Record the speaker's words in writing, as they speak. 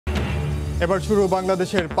এবার শুরু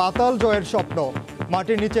বাংলাদেশের পাতাল জয়ের স্বপ্ন।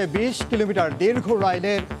 মাটির নিচে ২০ কিলোমিটার দীর্ঘ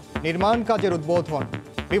রেলের নির্মাণ কাজের উদ্বোধন।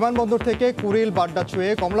 বিমানবন্দর থেকে কুড়িল বাড্ডা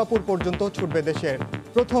ছুঁয়ে কমলাপুর পর্যন্ত ছুটবে দেশের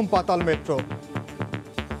প্রথম পাতাল মেট্রো।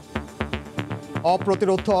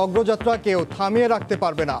 অপ্রতিরোধ অগ্রযাত্রা কেউ থামিয়ে রাখতে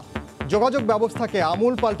পারবে না। যোগাযোগ ব্যবস্থাকে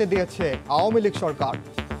আমূল পাল্টে দিয়েছে আওয়ামী লীগ সরকার।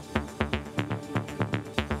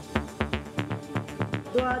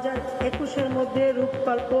 2021-এর মধ্যে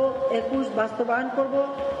রূপকল্প 21 বাস্তবায়ন করব,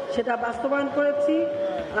 সেটা বাস্তবায়ন করেছি।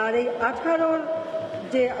 আর এই 18-র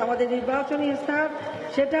যে আমাদের নির্বাচনী স্থান,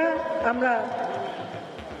 সেটা আমরা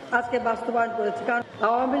আজকে বাস্তবায়ন করেছি। কারণ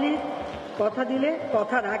আওয়ামী লীগ কথা দিলে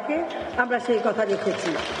কথা রাখে, আমরা সেই কথা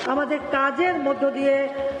রেখেছি। আমাদের কাজের মধ্য দিয়ে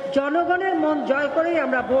জনগণের মন জয় করেই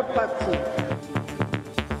আমরা ভোট পাচ্ছি।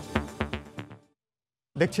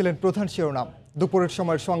 দেখছিলেন প্রধান শিরোনাম। দুপুরের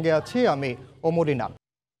সময়ের সঙ্গে আছি আমি ওমরিনা।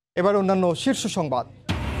 এবার অন্যান্য শীর্ষ সংবাদ।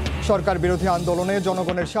 সরকার বিরোধী আন্দোলনে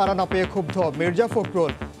জনগণের সাড়া না পেয়ে ক্ষুব্ধ মির্জা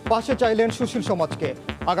ফখরুল পাশে চাইলেন সুশীল সমাজকে।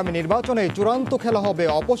 আগামী নির্বাচনে চূড়ান্ত খেলা হবে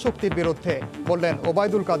অপশক্তির বিরুদ্ধে, বললেন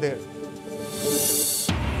ওবায়দুল কাদের।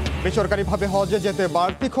 বেসরকারিভাবে হজে যেতে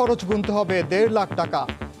বাড়তি খরচ গুনতে হবে 1.5 লাখ টাকা।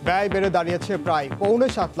 ব্যয় বেড়ে দাঁড়িয়েছে প্রায়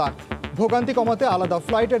 7.25 লাখ। ভোগান্তি কমাতে আলাদা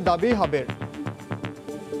ফ্লাইটের দাবি হাবের।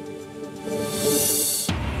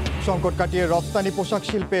 সংকট কাটিয়ে রপ্তানি পোশাক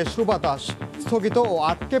শিল্পে সুবাতাস। স্থগিত ও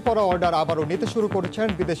আটকে পড়া অর্ডার আবারও নিতে শুরু করেছেন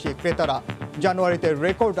বিদেশি ক্রেতারা। জানুয়ারিতে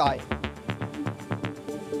রেকর্ড আয়।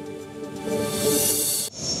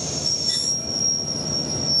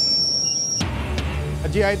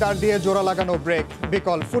 জিআই তার দিয়ে জোড়া লাগানো ব্রেক,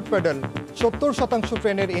 বিকল ফুট প্যাডেল। 70%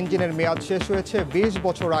 ট্রেনের ইঞ্জিনের মেয়াদ শেষ হয়েছে 20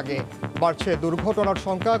 বছর আগে। বাড়ছে দুর্ঘটনার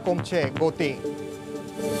সংখ্যা, কমছে গতি।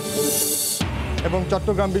 এবং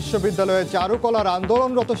চট্টগ্রাম বিশ্ববিদ্যালয়ে চারুকলার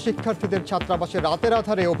আন্দোলনরত শিক্ষার্থীদের ছাত্রাবাসে রাতের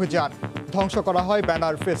আধারে অভিযান। ধ্বংস করা হয়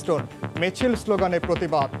ব্যানার, ফেস্টুন। মিছিল, স্লোগানে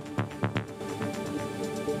প্রতিবাদ।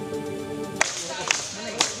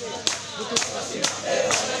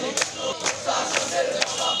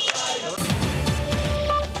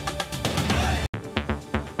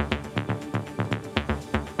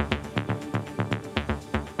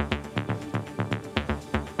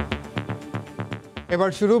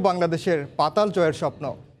 এবার শুরু বাংলাদেশের পাতাল জয়ের স্বপ্ন।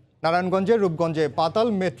 নারায়ণগঞ্জের রূপগঞ্জে পাতাল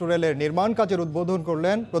মেট্রো রেলের নির্মাণ কাজের উদ্বোধন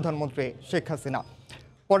করলেন প্রধানমন্ত্রী শেখ হাসিনা।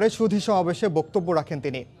 পরে সুধী সমাবেশে বক্তব্য রাখেন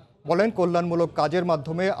তিনি। বলেন, কল্যাণমূলক কাজের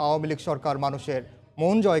মাধ্যমে আওয়ামী লীগ সরকার মানুষের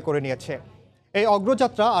মন জয় করে নিয়েছে। এই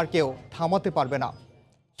অগ্রযাত্রা আর কেউ থামাতে পারবে না।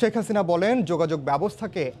 শেখ হাসিনা বলেন, যোগাযোগ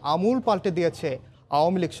ব্যবস্থাকে আমূল পাল্টে দিয়েছে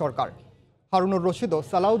আওয়ামী লীগ সরকার। হারুনুর রশিদ ও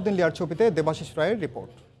সালাউদ্দিন লিয়ার ছবিতে দেবাশিস রায়ের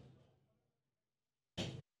রিপোর্ট।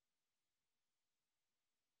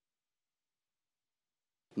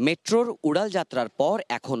 মেট্রোর উড়াল যাত্রার পর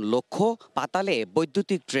এখন লক্ষ্য পাতালে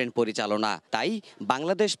বৈদ্যুতিক ট্রেন পরিচালনা। তাই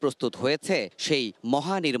বাংলাদেশ প্রস্তুত হয়েছে সেই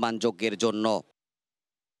মহানির্মাণ যজ্ঞের জন্য,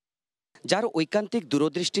 যার ঐকান্তিক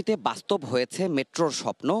দূরদৃষ্টিতে বাস্তব হয়েছে মেট্রোর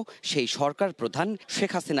স্বপ্ন। সেই সরকার প্রধান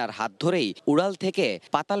শেখ হাসিনার হাত ধরেই উড়াল থেকে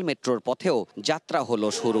পাতাল মেট্রোর পথেও যাত্রা হলো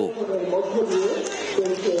শুরু।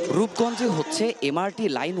 রূপগঞ্জে হচ্ছে এমআরটি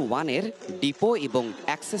লাইন 1-এর ডিপো এবং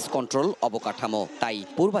অ্যাক্সেস কন্ট্রোল অবকাঠামো। তাই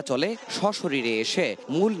পূর্বাচলে সশরীরে এসে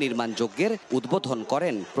মূল নির্মাণ যজ্ঞের উদ্বোধন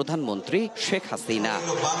করেন প্রধানমন্ত্রী শেখ হাসিনা।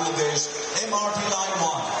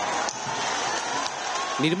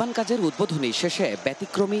 নির্মাণ কাজের উদ্বোধনী শেষে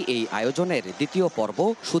ব্যতিক্রমী এই আয়োজনের দ্বিতীয় পর্ব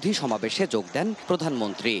সুধী সমাবেশে যোগ দেন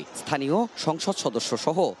প্রধানমন্ত্রী। স্থানীয় সংসদ সদস্য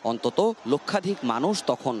সহ অন্তত লক্ষাধিক মানুষ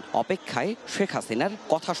তখন অপেক্ষায় শেখ হাসিনার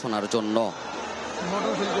কথা শোনার জন্য।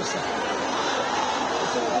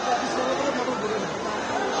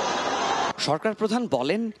 সরকার প্রধান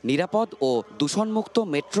বলেন, নিরাপদ ও দূষণমুক্ত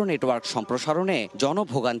মেট্রো নেটওয়ার্ক সম্প্রসারণে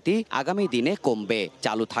জনভোগান্তি আগামী দিনে কমবে।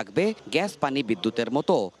 চালু থাকবে গ্যাস, পানি, বিদ্যুতের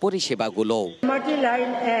মতো পরিষেবাগুলো। মাটি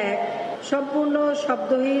লাইন 1 সম্পূর্ণ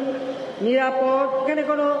শব্দহীন, নিরাপদ। এখানে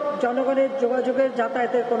কোনো জনগণের যোগাযোগের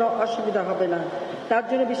যাতায়াতের কোনো অসুবিধা হবে না। তার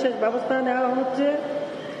জন্য বিশেষ ব্যবস্থা নেওয়া হচ্ছে।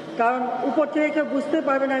 কারণ উপর থেকে কেউ বুঝতে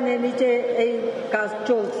পারবে না নিচে এই কাজ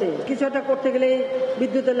চলছে। কিছু একটা করতে গেলে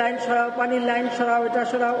বিদ্যুতের লাইন সরাও, পানির লাইন সরাও, এটা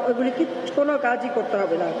সরাও, ওইগুলি কোনো কাজই করতে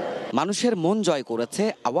হবে না। মানুষের মন জয় করেছে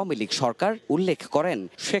আওয়ামী লীগ সরকার, উল্লেখ করেন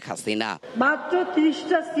শেখ হাসিনা। মাত্র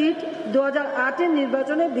 30টা সিট 2008-এর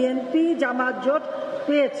নির্বাচনে বিএনপি জামাত জোট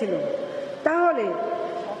পেয়েছিল। তাহলে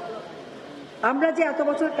আমরা যে এত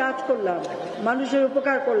বছর কাজ করলাম, মানুষের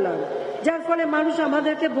উপকার করলাম, যার ফলে মানুষ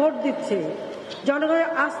আমাদেরকে ভোট দিচ্ছে। জনগণের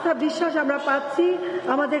আস্থা, বিশ্বাস আমরা পাচ্ছি।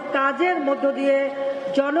 আমাদের কাজের মধ্য দিয়ে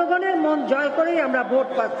জনগণের মন জয় করেই আমরা ভোট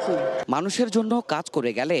পাচ্ছি। মানুষের জন্য কাজ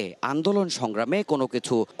করে গেলে আন্দোলন সংগ্রামে কোনো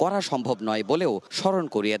কিছু করা সম্ভব নয় বলেও স্মরণ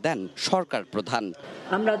করিয়ে দেন সরকার প্রধান।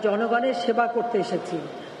 আমরা জনগণের সেবা করতে এসেছি,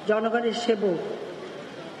 জনগণের সেবক।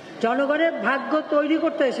 জনগণের ভাগ্য তৈরি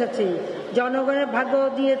করতে এসেছি, জনগণের ভাগ্য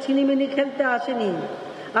দিয়ে ছিনিমিনি খেলতে আসেনি।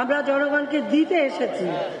 আমরা জনগণকে দিতে এসেছি,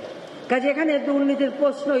 কাজে এখানে দুর্নীতির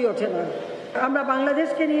প্রশ্নই ওঠে না। আমরা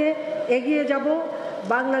বাংলাদেশকে নিয়ে এগিয়ে যাব।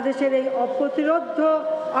 বাংলাদেশের এই অপ্রতিরোধ্য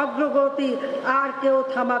অগ্রগতি আর কেউ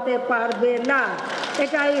থামাতে পারবে না,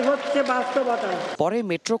 এটাই হচ্ছে বাস্তবতা। পরে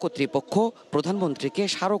মেট্রো কর্তৃপক্ষ প্রধানমন্ত্রীকে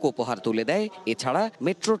স্মারক উপহার তুলে দেয়। এছাড়া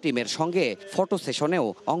মেট্রো টিমের সঙ্গে ফটো সেশনেও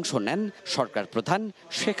অংশ নেন সরকার প্রধান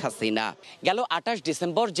শেখ হাসিনা। গেল 28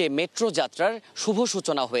 ডিসেম্বর যে মেট্রো যাত্রার শুভ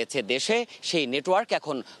সূচনা হয়েছে দেশে, সেই নেটওয়ার্ক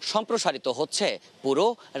এখন সম্প্রসারিত হচ্ছে পুরো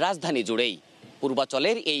রাজধানী জুড়েই।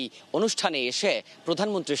 পূর্বাচলের এই অনুষ্ঠানে এসে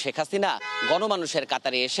প্রধানমন্ত্রী শেখ হাসিনা গণমানুষের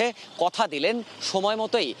কাতারে এসে কথা দিলেন সময়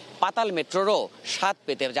মতোই পাতাল মেট্রোরও স্বাদ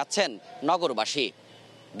পেতে যাচ্ছেন নগরবাসী।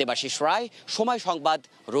 দেবাশিস রায়, সময় সংবাদ,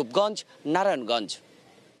 রূপগঞ্জ, নারায়ণগঞ্জ।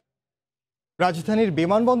 রাজধানীর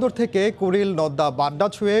বিমানবন্দর থেকে কুড়িল, নদ্দা, বাড্ডা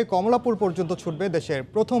ছুঁয়ে কমলাপুর পর্যন্ত ছুটবে দেশের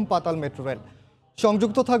প্রথম পাতাল মেট্রো রেল।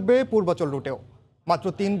 সংযুক্ত থাকবে পূর্বাচল রুটেও। মাত্র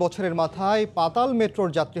 3 বছরের মাথায় পাতাল মেট্রোর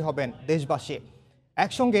যাত্রী হবেন দেশবাসী।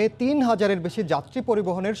 একসঙ্গে 3000-এর বেশি যাত্রী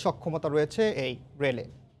পরিবহনের সক্ষমতা রয়েছে এই রেলে।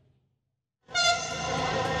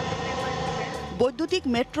 বৈদ্যুতিক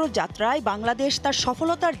মেট্রো যাত্রায় বাংলাদেশ তার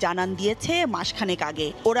সফলতার জানান দিয়েছে মাসখানেক আগে।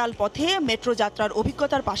 ওরাল পথে মেট্রো যাত্রার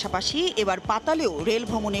অভিজ্ঞতার পাশাপাশি এবার পাতালেও রেল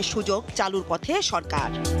ভ্রমণের সুযোগ চালুর পথে সরকার।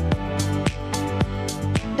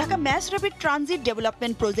 Dhaka mass rapid transit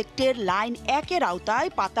development প্রজেক্টের লাইন 1-এর আওতায়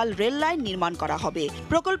পাতাল রেল লাইন নির্মাণ করা হবে।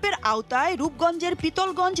 প্রকল্পের আওতায় রূপগঞ্জের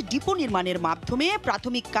পিতলগঞ্জ ডিপো নির্মাণের মাধ্যমে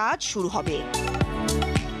প্রাথমিক কাজ শুরু হবে।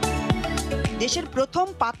 দেশের প্রথম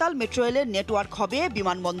পাতাল মেট্রো রেলের নেটওয়ার্ক হবে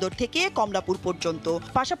বিমানবন্দর থেকে কমলাপুর পর্যন্ত।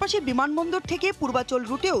 পাশাপাশি বিমানবন্দর থেকে পূর্বাচল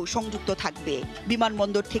রুটেও সংযুক্ত থাকবে।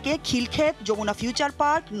 বিমানবন্দর থেকে খিলক্ষেত, যমুনা ফিউচার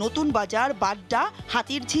পার্ক, নতুন বাজার, বাড্ডা,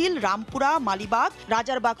 হাতিরঝিল, রামপুরা, মালিবাগ,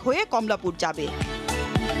 রাজারবাগ হয়ে কমলাপুর যাবে।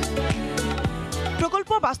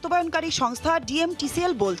 প্রকল্প বাস্তবায়নকারী সংস্থা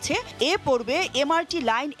ডিএমটিসিএল বলছে, এ পর্বে এমআরটি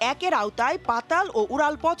লাইন 1-এর আওতায় পাতাল ও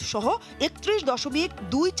উড়ালপথ সহ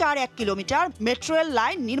 31.241 কিলোমিটার মেট্রো রেল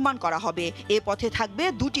লাইন নির্মাণ করা হবে। এ পথে থাকবে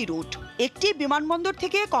 2টি রুট। একটি বিমানবন্দর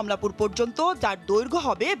থেকে কমলাপুর পর্যন্ত, যার দৈর্ঘ্য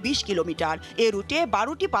হবে 20 কিলোমিটার। এ রুটে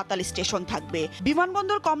 12টি পাতাল স্টেশন থাকবে।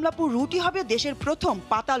 বিমানবন্দর কমলাপুর রুটই হবে দেশের প্রথম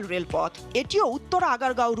পাতাল রেলপথ। এটিও উত্তর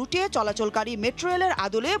আগারগাঁও রুটে চলাচলকারী মেট্রো রেলের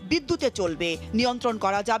আদলে বিদ্যুতে চলবে। নিয়ন্ত্রণ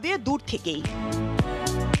করা যাবে দূর থেকেই।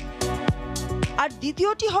 আর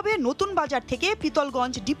দ্বিতীয়টি হবে নতুন বাজার থেকে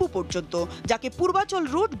পিতলগঞ্জ ডিপো পর্যন্ত, যাকে পূর্বাচল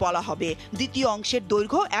রুট বলা হবে। দ্বিতীয় অংশের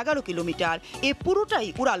দৈর্ঘ্য 11 কিলোমিটার। এ পুরোটাই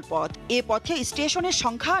উড়াল পথ। এ পথে স্টেশনের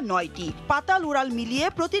সংখ্যা 9টি। পাতাল উড়াল মিলিয়ে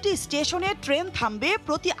প্রতিটি স্টেশনে ট্রেন থামবে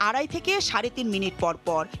প্রতি 2.5 থেকে 3.5 মিনিট পর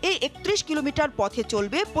পর। এই 31 কিলোমিটার পথে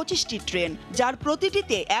চলবে 25টি ট্রেন, যার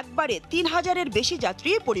প্রতিটিতে একবারে 3000-এর বেশি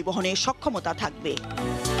যাত্রী পরিবহনের সক্ষমতা থাকবে।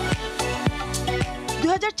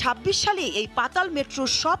 2026 সালে এই পাতাল মেট্রোর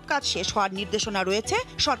সব কাজ শেষ হওয়ার নির্দেশনা রয়েছে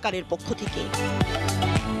সরকারের পক্ষ থেকে।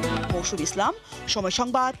 মৌসুম ইসলাম, সময়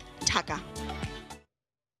সংবাদ, ঢাকা।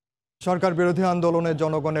 সরকার বিরোধী আন্দোলনে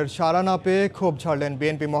জনগণের সাড়া না পেয়ে ক্ষোভ ঝাড়লেন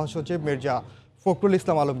বিএনপি মহাসচিব মির্জা ফখরুল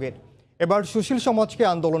ইসলাম আলমগীর। এবার সুশীল সমাজকে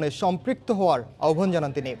আন্দোলনে সম্পৃক্ত হওয়ার আহ্বান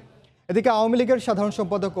জানান তিনি। এদিকে আওয়ামী লীগের সাধারণ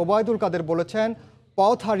সম্পাদক ওবায়দুল কাদের বলেছেন,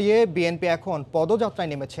 পথ হারিয়ে বিএনপি এখন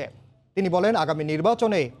পদযাত্রায় নেমেছে। তিনি বলেন, আগামী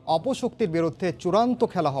নির্বাচনে অপশক্তির বিরুদ্ধে চূড়ান্ত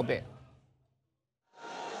খেলা হবে।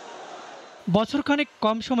 বছরখানেক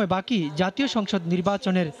কম সময় বাকি জাতীয় সংসদ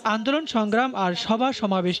নির্বাচনের। আন্দোলন সংগ্রাম আর সভা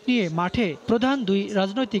সমাবেশ নিয়ে মাঠে প্রধান 2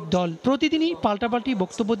 রাজনৈতিক দল। প্রতিদিনই পাল্টাপাল্টি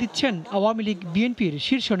বক্তব্য দিচ্ছেন আওয়ামী লীগ, বিএনপির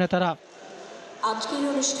শীর্ষ নেতারা।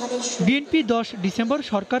 বিএনপি 10 ডিসেম্বর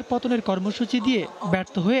সরকার পতনের কর্মসূচি দিয়ে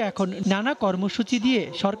ব্যর্থ হয়ে এখন নানা কর্মসূচি দিয়ে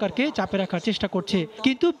সরকারকে চাপে রাখার চেষ্টা করছে।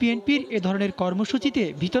 কিন্তু বিএনপির এ ধরনের কর্মসূচিতে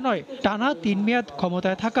ভীত নয় টানা 3 মেয়াদ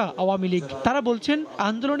ক্ষমতায় থাকা আওয়ামী লীগ। তারা বলছেন,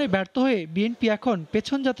 আন্দোলনে ব্যর্থ হয়ে বিএনপি এখন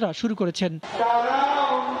পেছন যাত্রা শুরু করেছেন।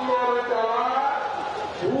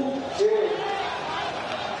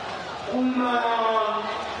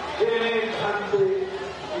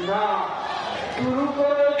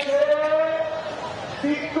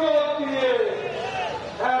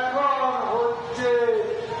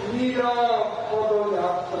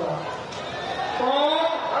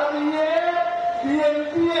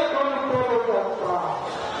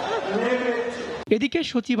 এদিকে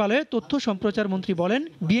সচিবালয়ে তথ্য সম্প্রচার মন্ত্রী বলেন,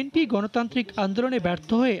 বিএনপি গণতান্ত্রিক আন্দোলনে ব্যর্থ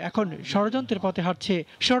হয়ে এখন ষড়যন্ত্রের পথে হাঁটছে।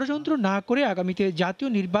 ষড়যন্ত্র না করে আগামীতে জাতীয়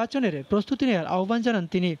নির্বাচনের প্রস্তুতি নেওয়ার আহ্বান জানান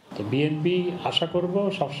তিনি। বিএনপি আশা করব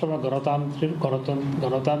সবসময়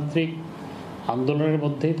গণতান্ত্রিক আন্দোলনের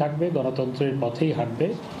মধ্যেই থাকবে, গণতন্ত্রের পথেই হাঁটবে,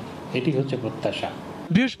 এটি হচ্ছে প্রত্যাশা।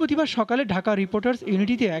 বৃহস্পতিবার সকালে ঢাকা রিপোর্টার্স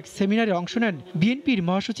ইউনিটিতে এক সেমিনারে অংশ নেন বিএনপির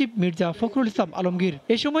মহাসচিব মির্জা ফখরুল ইসলাম আলমগীর।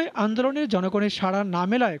 এ সময় আন্দোলনের জনগণের সাড়া না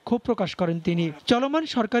মেলায় ক্ষোভ প্রকাশ করেন তিনি। চলমান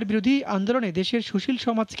সরকার বিরোধী আন্দোলনে দেশের সুশীল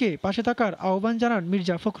সমাজকে পাশে থাকার আহ্বান জানান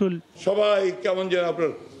মির্জা ফখরুল। সবাই কেমন যেন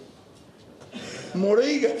আপনার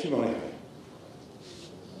মরেই গেছি,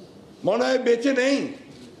 মনে হয় বেঁচে নেই,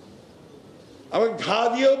 আবার ঘা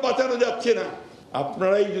দিয়েও বাঁচানো যাচ্ছে না।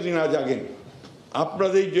 আপনারাই যদি না জাগেন,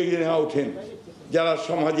 আপনাদের যদি না ওঠেন, যারা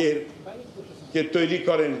সমাজের কে তৈরি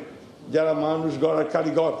করেন, যারা মানুষ গড়ার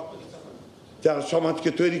কারিগর, যারা সমাজকে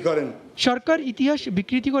তৈরি করেন। সরকার ইতিহাস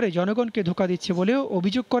বিকৃতি করে জনগণকে ধোঁকা দিচ্ছে বলেও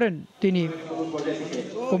অভিযোগ করেন তিনি।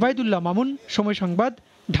 ওবায়দুল্লাহ মামুন, সময় সংবাদ,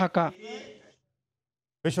 ঢাকা।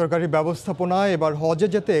 বেসরকারি ব্যবস্থাপনায় এবার হজে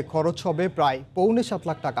যেতে খরচ হবে প্রায় 7.25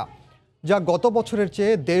 লাখ টাকা, যা গত বছরের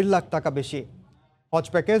চেয়ে 1.5 লাখ টাকা বেশি। হজ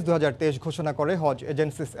প্যাকেজ 2023 ঘোষণা করে হজ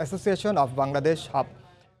agencies association of Bangladesh hub.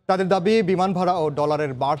 তাদের দাবি, বিমান ভাড়া ও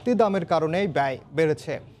ডলারের বাড়তি দামের কারণেই ব্যয়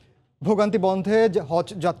বেড়েছে। ভোগান্তি বন্ধে হজ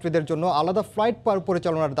যাত্রীদের জন্য আলাদা ফ্লাইট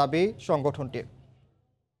পরিচালনার দাবি সংগঠনটির।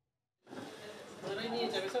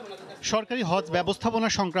 সরকারি হজ ব্যবস্থাপনা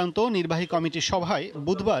সংক্রান্ত নির্বাহী কমিটির সভায়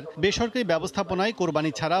বুধবার বেসরকারি ব্যবস্থাপনায়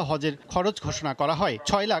কোরবানি ছাড়া হজের খরচ ঘোষণা করা হয়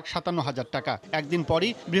 6,57,000 টাকা। একদিন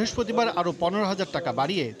পরই বৃহস্পতিবার আরও 15,000 টাকা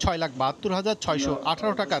বাড়িয়ে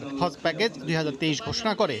 6,72,618 টাকার হজ প্যাকেজ 2023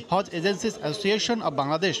 ঘোষণা করে হজ agencies association of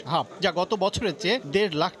Bangladesh hub, যা গত বছরের চেয়ে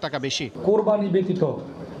 1.5 লাখ টাকা বেশি। কোরবানি ব্যতীত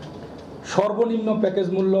সর্বনিম্ন প্যাকেজ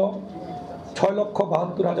মূল্য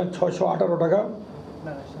 6,72,618 টাকা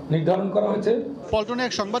নির্ধারণ করা হয়েছে। পল্টনে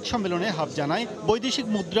এক সংবাদ সম্মেলনে হাব জানায়, বৈদেশিক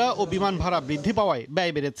মুদ্রা ও বিমান ভাড়া বৃদ্ধি পাওয়ায়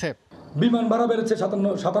ব্যয় বেড়েছে। বিমান ভাড়া বেড়েছে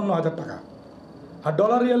 57,000 টাকা, আর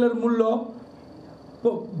ডলার রিয়ালের মূল্য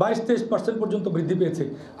 22-23% পর্যন্ত বৃদ্ধি পেয়েছে।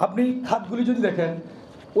 আপনি খাতগুলি যদি দেখেন,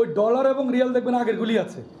 ওই ডলার এবং রিয়াল দেখবেন আগেরগুলি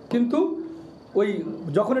আছে, কিন্তু ওই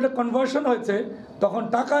যখন এটা কনভার্সন হয়েছে তখন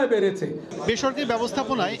টাকায় বেড়েছে। বেসরকারি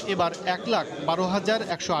ব্যবস্থাপনায় এবার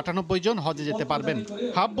 1,12,198 জন হজে যেতে পারবেন।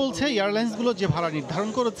 হাব বলছে, এয়ারলাইন্সগুলো যে ভাড়া নির্ধারণ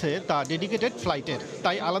করেছে তা ডেডিকেটেড ফ্লাইটের,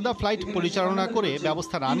 তাই আলাদা ফ্লাইট পরিচালনা করে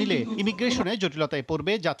ব্যবস্থা না নিলে ইমিগ্রেশনে জটিলতায়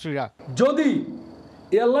পড়বে যাত্রীরা। যদি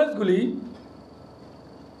এয়ারলাইন্সগুলি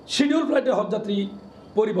শিডিউল ফ্লাইটে হজযাত্রী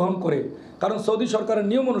পরিবহন করে, কারণ সৌদি সরকারের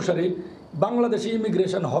নিয়ম অনুসারে বাংলাদেশে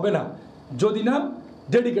ইমিগ্রেশন হবে না যদি না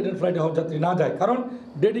ডেডিকেটেড ফ্লাইটে হজযাত্রী না যায়, কারণ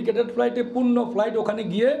ডেডিকেটেড ফ্লাইটে পূর্ণ ফ্লাইট ওখানে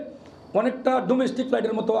গিয়ে অনেকটা ডোমেস্টিক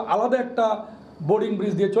ফ্লাইটের মতো আলাদা একটা বোর্ডিং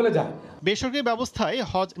ব্রিজ দিয়ে চলে যায়। বেসরকারি ব্যবস্থায়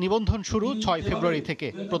হজ নিবন্ধন শুরু 6 ফেব্রুয়ারি থেকে।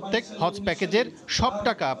 প্রত্যেক হজ প্যাকেজের সব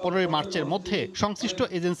টাকা 15 মার্চের মধ্যে সংশ্লিষ্ট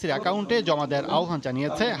এজেন্সির অ্যাকাউন্টে জমা দেওয়ার আহ্বান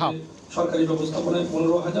জানিয়েছে হাব। সরকারি ব্যবস্থাপনায়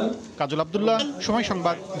 15,000। কাজল আব্দুল্লাহ, সময়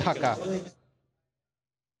সংবাদ, ঢাকা।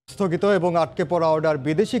 স্থগিত এবং আটকে পড়া অর্ডার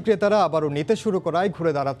বিদেশি ক্রেতারা আবারও নিতে শুরু করায়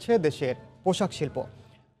ঘুরে দাঁড়াচ্ছে দেশের পোশাক শিল্প।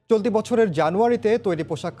 চলতি বছরের জানুয়ারিতে তৈরি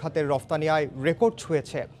পোশাক খাতের রফতানি আয় রেকর্ড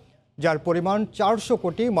ছুঁয়েছে, যার পরিমাণ 400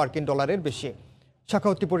 কোটি মার্কিন ডলারের বেশি।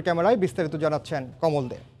 শাখাউত্তিপুর ক্যামেরায় বিস্তারিত জানাচ্ছেন কমল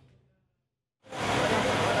দে।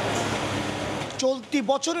 চলতি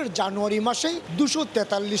বছরের জানুয়ারি মাসেই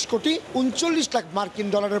 243 কোটি 39 লাখ মার্কিন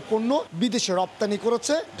ডলারের পণ্য বিদেশে রপ্তানি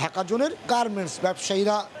করেছে ঢাকা জোনের গার্মেন্টস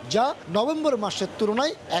ব্যবসায়ীরা, যা নভেম্বর মাসের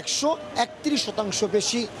তুলনায় 131%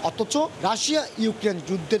 বেশি। অথচ রাশিয়া ইউক্রেন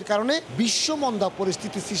যুদ্ধের কারণে বিশ্বমন্দা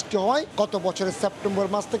পরিস্থিতি সৃষ্টি হওয়ায় গত বছরের সেপ্টেম্বর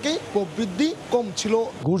মাস থেকেই প্রবৃদ্ধি কম ছিল।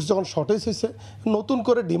 গুডস যখন শর্টেজ হয়েছে, নতুন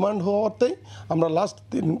করে ডিমান্ড হওয়াতেই আমরা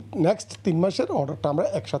নেক্সট 3 মাসের অর্ডারটা আমরা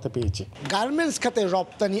একসাথে পেয়েছি। গার্মেন্টস খাতে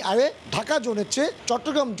রপ্তানি আয়ে ঢাকা জোনের চেয়ে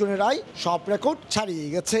চট্টগ্রাম জোনের আয় সব রেকর্ড ছাড়িয়ে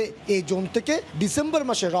গেছে। এই জোন থেকে ডিসেম্বর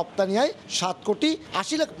মাসে রপ্তানি আয় 7 কোটি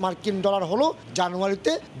 80 লাখ মার্কিন ডলার হলো।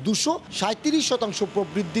 জানুয়ারিতে 237%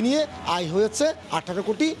 প্রবৃদ্ধি নিয়ে আয় হয়েছে 18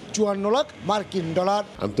 কোটি 54 লাখ মার্কিন ডলার।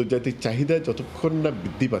 আন্তর্জাতিক চাহিদা যতক্ষণ না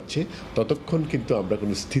বৃদ্ধি পাচ্ছে ততক্ষণ কিন্তু আমরা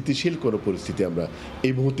কোনো স্থিতিশীল কোনো পরিস্থিতি আমরা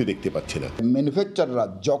এই মুহূর্তে দেখতে পাচ্ছি না। ম্যানুফ্যাকচারাররা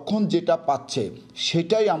যখন যেটা পাচ্ছে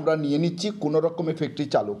সেটাই আমরা নিয়ে নিচ্ছি কোনো রকমের ফ্যাক্টরি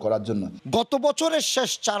চালু করার জন্য। গত বছরের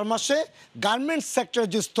শেষ 4 মাসে গার্মেন্টস সেক্টরে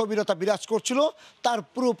যে স্থবিরতা বিরাজ করছিল তার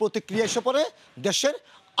পুরো প্রতিক্রিয়া এসে পড়ে দেশের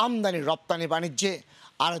আমদানি রপ্তানি বাণিজ্যে।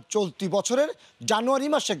 আর চলতি বছরের জানুয়ারি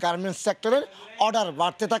মাসে গার্মেন্টস সেক্টরের অর্ডার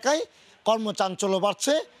বাড়তে থাকায় কর্মচাঞ্চল্য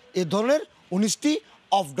বাড়ছে এ ধরনের 19টি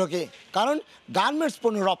অফডকে। কারণ গার্মেন্টস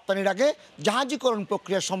পণ্য রপ্তানির আগে জাহাজীকরণ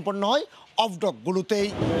প্রক্রিয়া সম্পন্ন হয় অফডকগুলোতেই।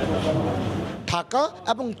 ঢাকা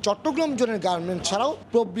এবং চট্টগ্রাম জোনের গার্মেন্টস ছাড়াও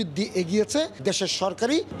প্রবৃদ্ধি এগিয়েছে দেশের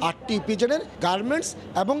সরকারি 8টি ইপিজেডের গার্মেন্টস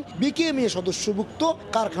এবং বিকেএমইএ সদস্যভুক্ত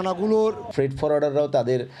কারখানাগুলোর। ফ্রেট ফরওয়ার্ডাররাও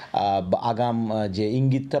তাদের আগাম যে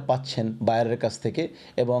ইঙ্গিতটা পাচ্ছেন বায়ারের কাছ থেকে,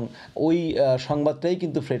 এবং ওই সংবাদটাই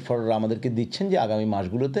কিন্তু ফ্রেট ফরওয়ার্ডার আমাদেরকে দিচ্ছেন যে আগামী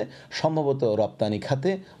মাসগুলোতে সম্ভবত রপ্তানি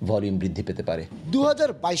খাতে ভলিউম বৃদ্ধি পেতে পারে।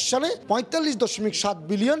 2022 সালে 45.7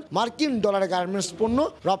 বিলিয়ন মার্কিন ডলারের গার্মেন্টস পণ্য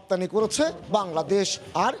রপ্তানি করেছে বাংলাদেশ,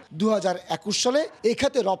 আর 2021 সালে এই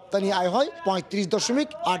খাতে রপ্তানি আয় হয়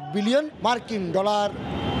 35.8 বিলিয়ন মার্কিন ডলার।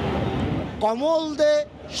 কমল দে,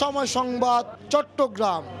 সময় সংবাদ,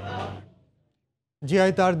 চট্টগ্রাম।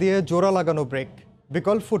 জিআই তার দিয়ে জোড়া লাগানো ব্রেক,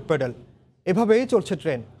 বিকল্প ফুট প্যাডেল, এভাবেই চলছে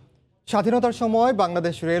ট্রেন। স্বাধীনতার সময়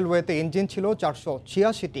বাংলাদেশ রেলওয়েতে ইঞ্জিন ছিল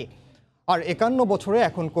 486টি, আর 51 বছরে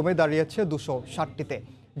এখন কমে দাঁড়িয়েছে 260টিতে,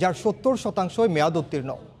 যার 70% মেয়াদ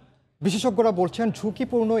উত্তীর্ণ। বিশেষজ্ঞরা বলছেন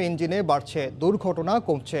ঝুঁকিপূর্ণ ইঞ্জিনে বাড়ছে দুর্ঘটনা,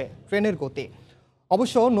 কমছে ট্রেনের গতি।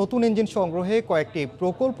 অবশ্য নতুন ইঞ্জিন সংগ্রহে কয়েকটি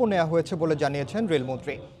প্রকল্প নেওয়া হয়েছে বলে জানিয়েছেন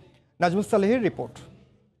রেলমন্ত্রী। নাজমুস সালেহের রিপোর্ট।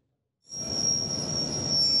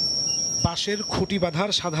 পাশের খুঁটি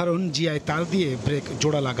বাঁধার সাধারণ জিআই তার দিয়ে ব্রেক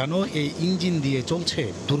জোড়া লাগানো এই ইঞ্জিন দিয়ে চলছে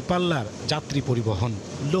দূরপাল্লার যাত্রী পরিবহন।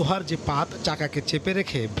 লোহার যে পাত চাকাকে চেপে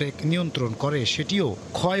রেখে ব্রেক নিয়ন্ত্রণ করে সেটিও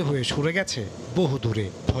ক্ষয় হয়ে সরে গেছে বহু দূরে,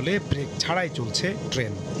 ফলে ব্রেক ছাড়াই চলছে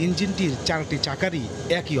ট্রেন। ইঞ্জিনটির 4টি চাকারই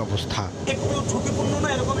একই অবস্থা। একটু ঝুঁকিপূর্ণ না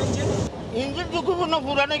এরকম ইঞ্জিন? ইঞ্জিন ঝুঁকিপূর্ণ,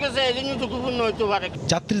 পুরানো গেছে, ইঞ্জিন ঝুঁকিপূর্ণ হতে পারে।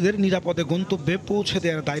 যাত্রীদের নিরাপদে গন্তব্যে পৌঁছে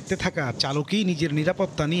দেওয়ার দায়িত্বে থাকা চালকই নিজের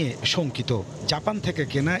নিরাপত্তা নিয়ে শঙ্কিত। জাপান থেকে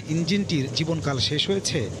কেনা ইঞ্জিনটির জীবনকাল শেষ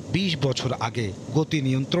হয়েছে 20 বছর আগে। গতি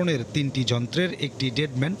নিয়ন্ত্রণের 3টি যন্ত্রের একটি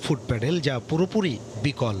ডেডম্যান ফুট প্যাডেল, যা পুরোপুরি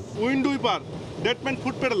বিকল। উইন্ডো উইপার, ডেডম্যান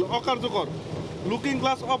ফুট প্যাডেল অকার্যকর, লুকিং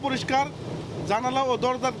গ্লাস অপরিষ্কার, জানালা ও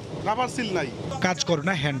দরজার রাবার সিল নাই। কাজ করে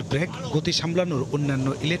না হ্যান্ড ব্রেক, গতি সামলানোর অন্যান্য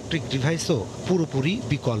ইলেকট্রিক ডিভাইসও পুরোপুরি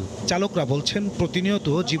বিকল। চালকরা বলছেন প্রতিনিয়ত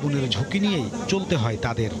জীবনের ঝুঁকি নিয়েই চলতে হয়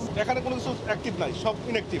তাদের। এখানে কোনো কিছু অ্যাক্টিভ নাই, সব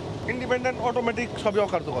ইনঅ্যাক্টিভ, ইন্ডিপেন্ডেন্ট, অটোমেটিক, সবই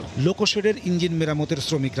অকার্যকর। লোকোশেডের ইঞ্জিন মেরামতের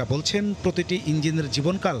শ্রমিকরা বলছেন প্রতিটি ইঞ্জিনের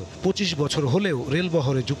জীবনকাল 25 বছর হলেও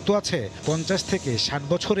রেলবহরে যুক্ত আছে 50 থেকে 60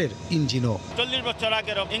 বছরের ইঞ্জিনও। 40 বছর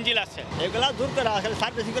আগের ইঞ্জিন আছে, এগুলা দূর করে আসলে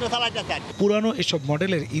সার্ভিসিং করে চালাতে চায়। পুরানো এসব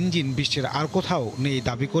মডেলের ইঞ্জিন বিশ্বের আর কোথাও নেই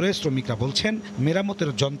দাবি করে শ্রমিকরা বলছেন মেরামতের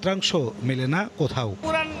যন্ত্রাংশ মেলে না কোথাও।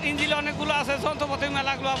 পুরান ইঞ্জিন অনেকগুলো আছে, যন্ত্রপাতি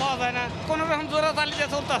মেলাগুলো পাওয়া যায় না, কোনো রকম জোড়া চালিয়ে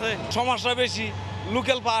চলতেছে। সমস্যা বেশি,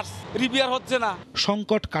 লোকাল পার্টস রিপেয়ার হচ্ছে না।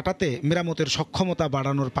 সংকট কাটাতে মেরামতের সক্ষমতা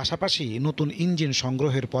বাড়ানোর পাশাপাশি নতুন ইঞ্জিন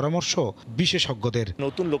সংগ্রহের পরামর্শ বিশেষজ্ঞদের।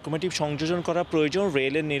 নতুন লোকোমোটিভ সংযোজন করা প্রয়োজন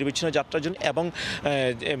রেলের নির্বিচ্ছিন্ন যাত্রার জন্য, এবং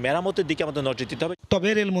মেরামতের দিকে আমাদের নজর দিতে হবে। তবে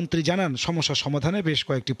রেলমন্ত্রী জানান সমস্যা সমাধানে বেশ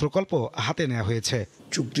কয়েকটি প্রকল্প হাতে নেওয়া হয়েছে।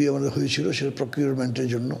 চুক্তি আমাদের হয়েছিল সেটা প্রকিউরমেন্টের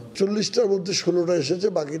জন্য, 40টার মধ্যে 16টা এসেছে,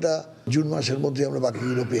 বাকিটা জুন মাসের মধ্যে আমরা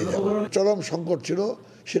বাকিগুলো পেয়ে যাব। চরম সংকট ছিল,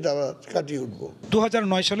 সেটা আমরা কাটিয়ে উঠব।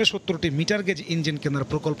 2009 সালে 70টি মিটার গেজ ইঞ্জিন কেনার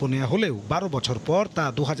প্রকল্প নেওয়া হলেও 12 বছর পর তা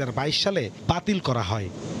 2022 সালে বাতিল করা হয়।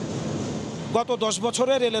 গত 10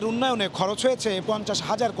 বছরে রেলের উন্নয়নে খরচ হয়েছে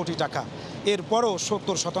 50,000 কোটি টাকা। এরপরও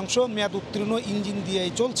 70% মেয়াদ উত্তীর্ণ ইঞ্জিন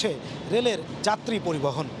দিয়েই চলছে রেলের যাত্রী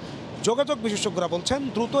পরিবহন। যোগাযোগ বিশেষজ্ঞরা বলছেন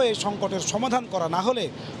দ্রুত এই সংকটের সমাধান করা না হলে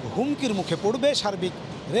হুমকির মুখে পড়বে সার্বিক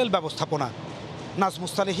রেল ব্যবস্থাপনা।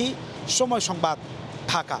 নাজমুস সালেহি, সময় সংবাদ,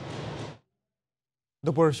 ঢাকা।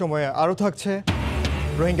 দুপুরের সময়ে আরও থাকছে,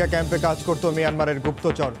 রোহিঙ্গা ক্যাম্পে কাজ করত মিয়ানমারের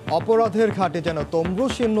গুপ্তচর, অপরাধের ঘাটে যেন তম্বু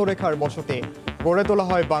শূন্যরেখার বসতে গড়ে তোলা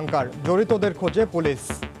হয় বাংকার, জড়িতদের খোঁজে পুলিশ।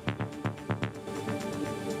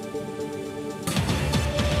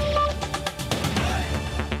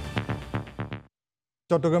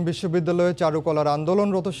 চট্টগ্রাম বিশ্ববিদ্যালয়ে চারুকলার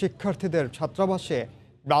আন্দোলনরত শিক্ষার্থীদের ছাত্রাবাসে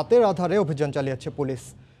রাতের আধারে অভিযান চালিয়েছে পুলিশ।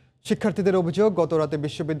 শিক্ষার্থীদের অভিযোগ, গতরাতে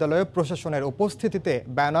বিশ্ববিদ্যালয়ে প্রশাসনের উপস্থিতিতে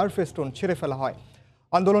ব্যানার ফেস্টুন ছিঁড়ে ফেলা হয়।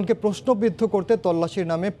 আন্দোলনকে প্রশ্নবিদ্ধ করতে তল্লাশির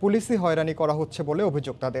নামে পুলিশি হয়রানি করা হচ্ছে বলে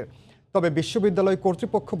অভিযোগ তাদের। তবে বিশ্ববিদ্যালয়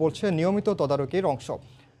কর্তৃপক্ষ বলছে নিয়মিত তদারকির অংশ।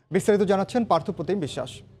 বিস্তারিত জানাচ্ছেন পার্থপ্রতিম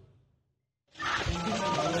বিশ্বাস।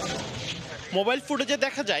 মোবাইল ফুটেজে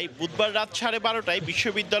দেখা যায় বুধবার রাত 12:30টায়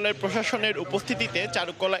বিশ্ববিদ্যালয়ের প্রশাসনের উপস্থিতিতে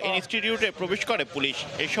চারুকলা ইনস্টিটিউটে প্রবেশ করে পুলিশ।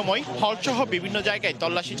 এই সময় হলসহ বিভিন্ন জায়গায়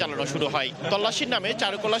তল্লাশি চালানো শুরু হয়। তল্লাশির নামে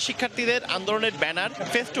চারুকলা শিক্ষার্থীদের আন্দোলনের ব্যানার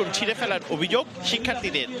ফেস্টুন ছিঁড়ে ফেলার অভিযোগ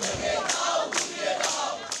শিক্ষার্থীদের।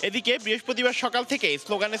 এদিকে বৃহস্পতিবার সকাল থেকে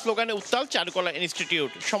স্লোগানে উত্তাল চারুকলা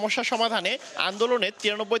ইনস্টিটিউট। সমস্যা সমাধানে আন্দোলনের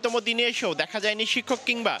 93তম দিনে এসেও দেখা যায়নি শিক্ষক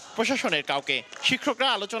কিংবা প্রশাসনের কাউকে। শিক্ষকরা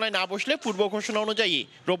আলোচনায় না বসলে পূর্ব ঘোষণা অনুযায়ী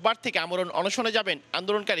রোববার থেকে আমরণ অনশনে যাবেন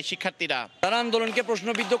আন্দোলনকারী শিক্ষার্থীরা। তারা আন্দোলনকে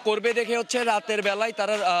প্রশ্নবিদ্ধ করবে দেখে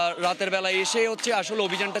রাতের বেলায় এসে আসলে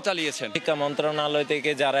অভিযানটা চালিয়েছেন। শিক্ষা মন্ত্রণালয়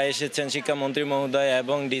থেকে যারা এসেছেন, শিক্ষামন্ত্রী মহোদয়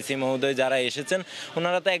এবং ডিসি মহোদয় যারা এসেছেন,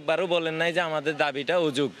 ওনারা তো একবারও বলেন নাই যে আমাদের দাবিটা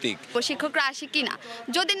অযৌক্তিক। শিক্ষকরা আসে কিনা,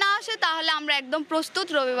 যদি যদি না আসে তাহলে আমরা একদম প্রস্তুত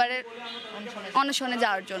রবিবারের অনশনে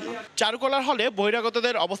যাওয়ার জন্য। চারুকলার হলে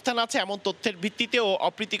বহিরাগতদের অবস্থান আছে এমন তথ্যের ভিত্তিতে ও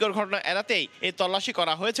অপ্রীতিকর ঘটনা এড়াতেই এই তল্লাশি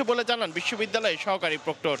করা হয়েছে বলে জানান বিশ্ববিদ্যালয়ের সহকারী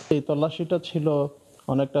প্রক্টর। এই তল্লাশিটা ছিল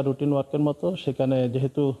অনেকটা রুটিন ওয়ার্কের মতো। সেখানে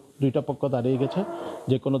যেহেতু দুইটা পক্ষ দাঁড়িয়ে গেছে,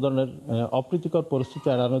 যে কোনো ধরনের অপ্রীতিকর পরিস্থিতি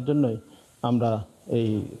এড়ানোর জন্যই আমরা এই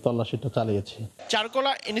তল্লাশিটা চালিয়েছি।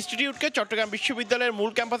 চারুকলা ইনস্টিটিউটকে চট্টগ্রাম বিশ্ববিদ্যালয়ের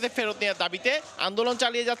মূল ক্যাম্পাসে ফেরত নেওয়ার দাবিতে আন্দোলন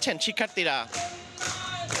চালিয়ে যাচ্ছেন শিক্ষার্থীরা।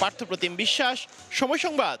 পার্থপ্রতিম বিশ্বাস, সময়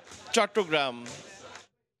সংবাদ, চট্টগ্রাম।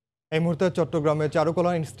 এই মুহূর্তে চট্টগ্রামে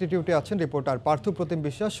চারুকলা ইনস্টিটিউটে আছেন রিপোর্টার পার্থপ্রতিম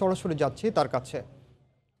বিশ্বাস। সরাসরি যাচ্ছি তার কাছে।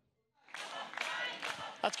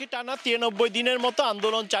 আজকে টানা 93 দিনের মতো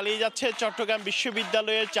আন্দোলন চালিয়ে যাচ্ছে চট্টগ্রাম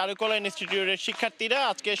বিশ্ববিদ্যালয়ের চারুকলা ইনস্টিটিউটের শিক্ষার্থীরা।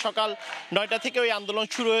 আজকে সকাল 9টা থেকে ওই আন্দোলন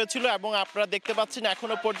শুরু হয়েছিল এবং আপনারা দেখতে পাচ্ছেন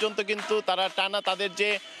এখনো পর্যন্ত কিন্তু তারা টানা তাদের যে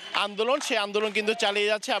আন্দোলন, সেই আন্দোলন কিন্তু চালিয়ে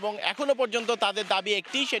যাচ্ছে এবং এখনো পর্যন্ত তাদের দাবি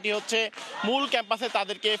একটি, সেটি হচ্ছে মূল ক্যাম্পাসে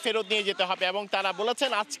তাদেরকে ফেরত নিয়ে যেতে হবে। এবং তারা বলেছেন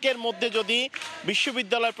আজকের মধ্যে যদি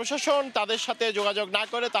বিশ্ববিদ্যালয় প্রশাসন তাদের সাথে যোগাযোগ না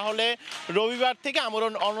করে তাহলে রবিবার থেকে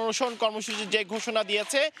আমরণ অনশন কর্মসূচির যে ঘোষণা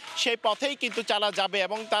দিয়েছে সেই পথেই কিন্তু চালা যাবে।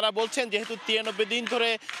 এবং তারা বলছেন যেহেতু 93 দিন ধরে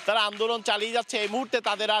তারা আন্দোলন চালিয়ে যাচ্ছে, এই মুহূর্তে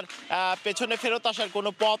তাদের আর পেছনে ফেরত আসার কোনো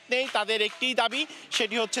পথ নেই। তাদের একটিই দাবি,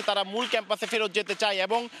 সেটি হচ্ছে তারা মূল ক্যাম্পাসে ফেরত যেতে চায়।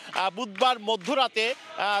 এবং বুধবার মধ্যরাতে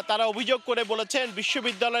তারা অভিযোগ করে বলেছেন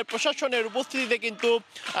বিশ্ববিদ্যালয়ের প্রশাসনের উপস্থিতিতে কিন্তু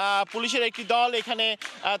পুলিশের একটি দল এখানে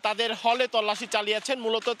তাদের হলে তল্লাশি চালিয়েছেন।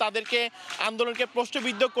 মূলত তাদেরকে আন্দোলনকে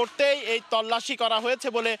প্রশ্নবিদ্ধ করতেই এই তল্লাশি করা হয়েছে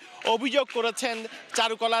বলে অভিযোগ করেছেন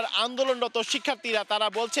চারুকলার আন্দোলনরত শিক্ষার্থীরা। তারা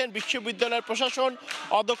বলছেন বিশ্ববিদ্যালয়ের প্রশাসন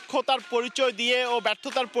অদক্ষতার পরিচয় দিয়ে ও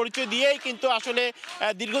ব্যর্থতার পরিচয় দিয়েই কিন্তু আসলে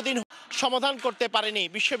দীর্ঘদিন সমাধান করতে পারেনি।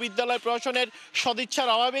 বিশ্ববিদ্যালয় প্রশাসনের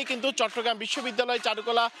সদিচ্ছার অভাবেই কিন্তু চট্টগ্রাম বিশ্ববিদ্যালয়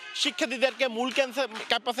চারুকলা শিক্ষার্থীদেরকে মূল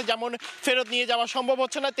ক্যাম্পাসে যেমন ফেরত নিয়ে যাওয়া সম্ভব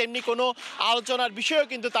হচ্ছে না, তেমনি কোনো আলোচনার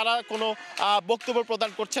বিষয়েও কিন্তু তারা কোনো বক্তব্য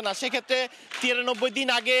প্রদান করছে না। সেক্ষেত্রে 93 দিন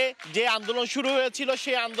আগে যে আন্দোলন শুরু হয়েছিল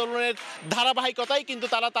সেই আন্দোলনের ধারাবাহিকতাই কিন্তু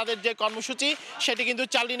তারা তাদের যে কর্মসূচি সেটি কিন্তু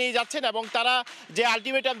চালিয়ে নিয়ে যাচ্ছেন। এবং তারা যে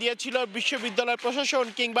আলটিমেটাম দিয়েছিল বিশ্ববিদ্যালয়ের প্রশাসন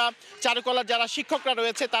কিংবা চারুকলার যারা শিক্ষকরা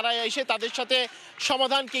রয়েছে তারা এসে তাদের সাথে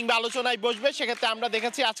সমাধান কিংবা আলোচনায় বসবে। সেক্ষেত্রে আমরা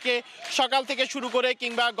দেখেছি আজকে সকাল থেকে শুরু করে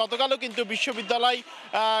কিংবা গতকালও কিন্তু বিশ্ববিদ্যালয়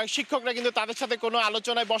শিক্ষকরা কিন্তু তাদের সাথে কোনো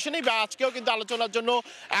আলোচনায় বসেনি বা আজকেও কিন্তু আলোচনার জন্য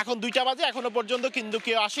এখন 2টা বাজে এখনো পর্যন্ত কিন্তু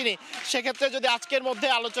কেউ আসেনি। সেক্ষেত্রে যদি আজকের মধ্যে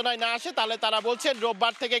আলোচনায় না আসে তাহলে তারা বলছেন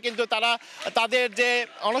রোববার থেকে কিন্তু তারা তাদের যে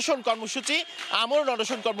অনশন কর্মসূচি, আমরণ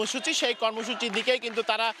অনশন কর্মসূচি, সেই কর্মসূচির দিকেই কিন্তু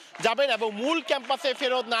তারা যাবেন এবং মূল ক্যাম্পাসে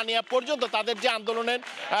ফেরত না নেওয়া পর্যন্ত তাদের যে আন্দোলনের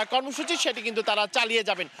কর্মসূচি সেটি কিন্তু তারা চালিয়ে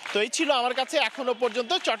যাবেন। তো এই ছিল আমার কাছে এখনো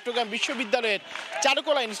পর্যন্ত চট্টগ্রাম বিশ্ববিদ্যালয়ের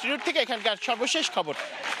চারুকলা ইনস্টিটিউট থেকে এখানকার সর্বশেষ খবর।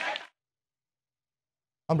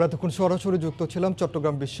 আমরা তখন সরাসরি যুক্ত ছিলাম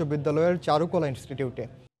চট্টগ্রাম বিশ্ববিদ্যালয়ের চারুকলা ইনস্টিটিউটে।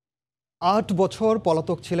 8 বছর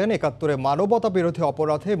পলাতক ছিলেন 71-এ মানবতা বিরোধী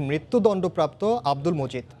অপরাধে মৃত্যুদণ্ডপ্রাপ্ত আব্দুল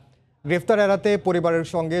মজিদ। গ্রেফতার এড়াতে পরিবারের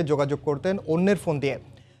সঙ্গে যোগাযোগ করতেন অন্যের ফোন দিয়ে।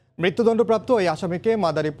 মৃত্যুদণ্ডপ্রাপ্ত এই আসামিকে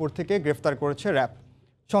মাদারীপুর থেকে গ্রেফতার করেছে র্যাব।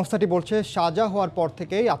 সংস্থাটি বলছে সাজা হওয়ার পর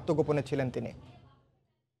থেকেই আত্মগোপনে ছিলেন তিনি।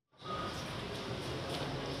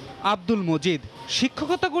 আব্দুল মজিদ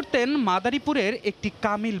শিক্ষকতা করতেন মাদারীপুরের একটি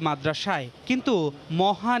কামিল মাদ্রাসায়, কিন্তু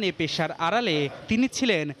মহান এ পেশার আড়ালে তিনি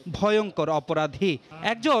ছিলেন ভয়ঙ্কর অপরাধী,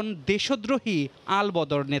 একজন দেশদ্রোহী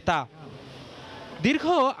আলবদর নেতা। দীর্ঘ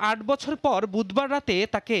 8 বছর পর বুধবার রাতে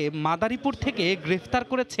তাকে মাদারীপুর থেকে গ্রেফতার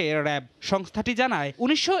করেছে র্যাব। সংস্থাটি জানায়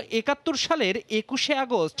 1971 সালের 21শে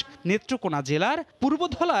আগস্ট নেত্রকোনা জেলার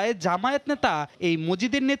পূর্বধলায় জামায়াত নেতা এই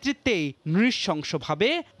মজিদের নেতৃত্বেই নৃশংসভাবে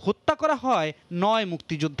হত্যা করা হয় 9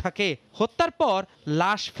 মুক্তিযোদ্ধাকে। হত্যার পর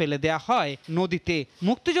লাশ ফেলে দেয়া হয় নদীতে।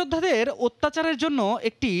 মুক্তিযোদ্ধাদের অত্যাচারের জন্য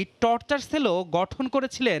একটি টর্চার সেলও গঠন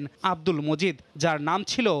করেছিলেন আব্দুল মজিদ, যার নাম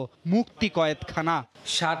ছিল মুক্তি কয়েদখানা।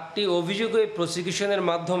 7টি অভিযোগে প্রসিকিউশনের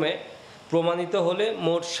মাধ্যমে প্রমাণিত হলে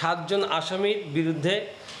মোট 7 জন আসামির বিরুদ্ধে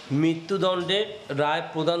মৃত্যুদণ্ডের রায়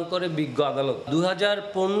প্রদান করে বিজ্ঞ আদালত।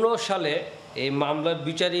 2015 সালে এই মামলার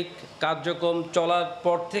বিচারিক কার্যক্রম চলার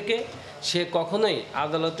পর থেকে সে কখনোই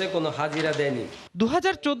আদালতে কোনো হাজিরা দেয়নি।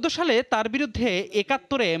 2014 সালে তার বিরুদ্ধে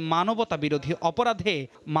 71-এ মানবতা বিরোধী অপরাধে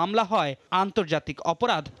মামলা হয় আন্তর্জাতিক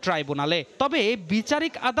অপরাধ ট্রাইব্যুনালে। তবে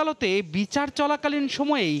বিচারিক আদালতে বিচার চলাকালীন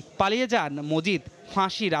সময়েই পালিয়ে যান মজিদ।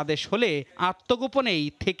 ফাঁসির আদেশ হলে আত্মগোপনেই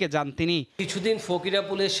থেকে যান তিনি। কিছুদিন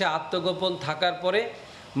ফকিরাপুলে সে আত্মগোপন থাকার পরে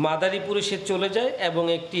মাদারীপুরে সে চলে যায় এবং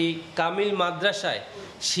একটি কামিল মাদ্রাসায়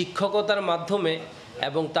শিক্ষকতার মাধ্যমে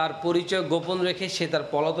এবং তার পরিচয় গোপন রেখে সে তার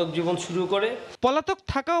পলাতক জীবন শুরু করে। পলাতক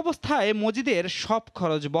থাকা অবস্থায় মজিদের সব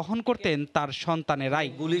খরচ বহন করতেন তার সন্তানেরাই।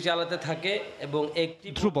 গুলি চালাতে থাকে এবং একটি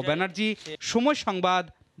ধ্রুব ব্যানার্জি, সময় সংবাদ,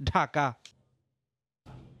 ঢাকা।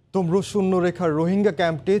 তমরু শূন্য রেখার রোহিঙ্গা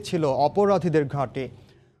ক্যাম্পটি ছিল অপরাধীদের ঘাঁটি।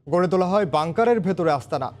 গড়ে তোলা হয় বাংকারের ভেতরে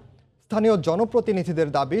আস্তানা। স্থানীয় জনপ্রতিনিধিদের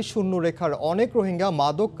দাবি, শূন্য রেখার অনেক রোহিঙ্গা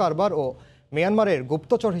মাদক কারবার ও মিয়ানমারের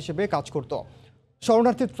গুপ্তচর হিসেবে কাজ করত।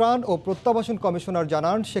 শরণার্থী ত্রাণ ও প্রত্যাবাসন কমিশনার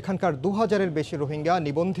জানান, সেখানকার 2000-এর বেশি রোহিঙ্গা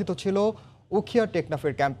নিবন্ধিত ছিল উখিয়া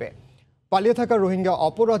টেকনাফের ক্যাম্পে। পালিয়ে থাকা রোহিঙ্গা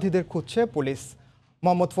অপরাধীদের খুঁজছে পুলিশ।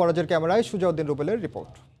 মোহাম্মদ ফরাজের ক্যামেরায় সুজাউদ্দিন রুবেলের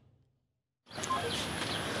রিপোর্ট।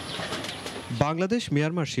 বাংলাদেশ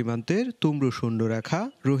মিয়ানমার সীমান্তের তুমরু শূন্যরেখা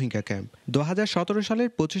রোহিঙ্গা ক্যাম্প 2017 সালের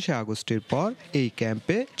 25শে আগস্টের পর এই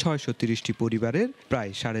ক্যাম্পে 630টি পরিবারের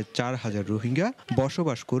প্রায় 4500 রোহিঙ্গা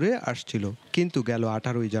বসবাস করে আসছিল। কিন্তু গেল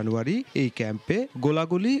 18 জানুয়ারি এই ক্যাম্পে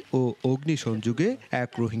গোলাগুলি ও অগ্নিসংযোগে এক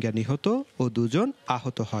রোহিঙ্গা নিহত ও 2 জন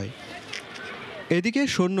আহত হয়। এদিকে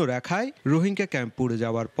সৈন্য রেখায় রোহিঙ্গা ক্যাম্প পুড়ে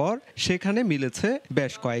যাওয়ার পর সেখানে মিলেছে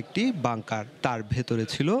বেশ কয়েকটি বাংকার, তার ভেতরে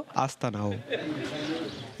ছিল আস্তানাও।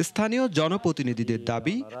 স্থানীয় জনপ্রতিনিধিদের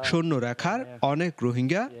দাবি, সৈন্য রেখার অনেক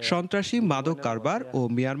রোহিঙ্গা সন্ত্রাসী মাদক কারবার ও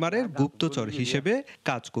মিয়ানমারের গুপ্তচর হিসেবে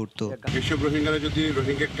কাজ করত। এসব রোহিঙ্গারা যদি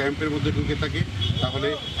রোহিঙ্গা ক্যাম্পের মধ্যে ঢুকে থাকে তাহলে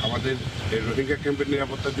আমাদের রোহিঙ্গা ক্যাম্পের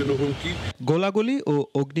নিরাপত্তার জন্য হুমকি। গোলাগুলি ও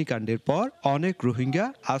অগ্নিকাণ্ডের পর অনেক রোহিঙ্গা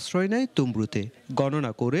আশ্রয় নেয় তুমরুতে।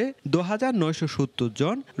 গণনা করে 2970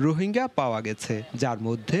 জন রোহিঙ্গা পাওয়া গেছে, যার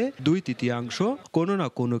মধ্যে 2/3 কোনো না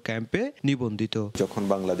কোনো ক্যাম্পে নিবন্ধিত। যখন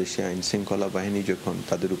বাংলাদেশি আইন শৃঙ্খলা বাহিনী যখন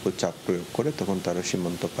তাদের উপর চাপ প্রয়োগ করে, তখন তারা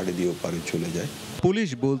সীমান্ত পাড়ি দিয়ে ওপারে চলে যায়। পুলিশ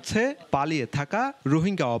বলছে, পালিয়ে থাকা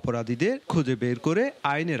রোহিঙ্গা অপরাধীদের খুঁজে বের করে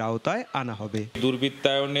আইনের আওতায় আনা হবে।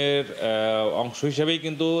 দুর্বৃত্তায়নের অংশ হিসেবেই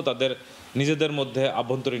কিন্তু তাদের নিজেদের মধ্যে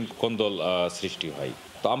আভ্যন্তরীণ কোন্দল সৃষ্টি হয়।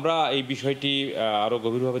 তো আমরা এই বিষয়টি আরো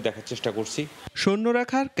গভীরভাবে দেখার চেষ্টা করছি।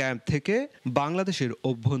 সৈন্যরেখার ক্যাম্প থেকে বাংলাদেশের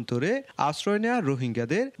অভ্যন্তরে আশ্রয় নেওয়া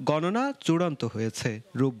রোহিঙ্গাদের গণনা চূড়ান্ত হয়েছে।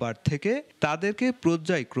 রোববার থেকে তাদেরকে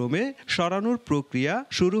পর্যায়ক্রমে সরানোর প্রক্রিয়া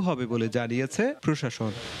শুরু হবে বলে জানিয়েছে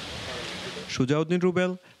প্রশাসন। সুজাউদ্দিন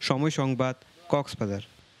রুবেল, সময় সংবাদ, কক্সবাজার।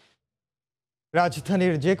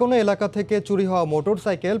 রাজধানীর যে কোনো এলাকা থেকে চুরি হওয়া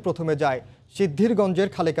মোটরসাইকেল প্রথমে যায় সিদ্ধিরগঞ্জের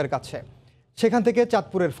খালেকার কাছে, সেখান থেকে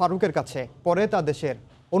চাঁদপুরের ফারুকের কাছে, পরে তা দেশের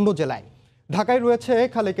অন্য জেলায়। ঢাকায় রয়েছে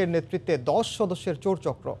খালেকের নেতৃত্বে 10 সদস্যের চোর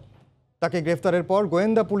চক্র। তাকে গ্রেফতারের পর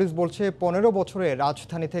গোয়েন্দা পুলিশ বলছে, 15 বছরে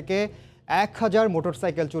রাজধানী থেকে 1000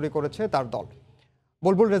 মোটরসাইকেল চুরি করেছে তার দল।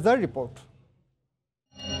 বুলবুল রেজার রিপোর্ট।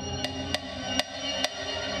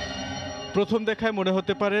 প্রথম দেখায় মনে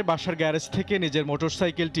হতে পারে বাসার গ্যারেজ থেকে নিজের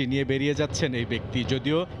মোটরসাইকেলটি নিয়ে বেরিয়ে যাচ্ছেন এই ব্যক্তি,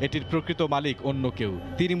 যদিও এটির প্রকৃত মালিক অন্য কেউ।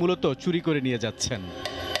 তিনি মূলত চুরি করে নিয়ে যাচ্ছেন।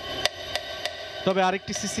 তবে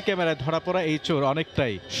আরেকটি সিসি ক্যামেরায় ধরা পড়া এই চোর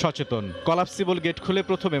অনেকটাই সচেতন। কলাপসিবল গেট খুলে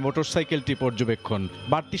প্রথমে মোটরসাইকেলটি পর্যবেক্ষণ,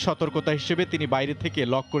 বাড়তি সতর্কতা হিসেবে তিনি বাইরে থেকে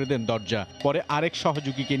লক করে দেন দরজা। পরে আরেক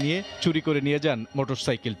সহযোগীকে নিয়ে চুরি করে নিয়ে যান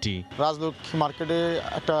মোটরসাইকেলটি। রাজলক্ষ্মী মার্কেটে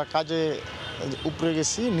একটা কাজে উপরে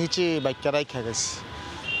গেছি, নিচে বাইকটা রাইখা গেছি।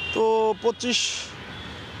 তো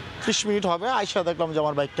 25-30 মিনিট হবে, আইসা দেখলাম যে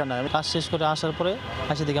আমার বাইকটা নাই। কাজ শেষ করে আসার পরে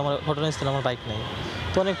আসে দেখি আমার ঘটনাস্থলে আমার বাইক নেই।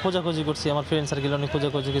 তো অনেক খোঁজাখুঁজি করছি, আমার ফ্রেন্ড সার্কেল অনেক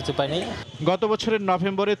খোঁজাখুঁজি কিছু পাইনি। গত বছরের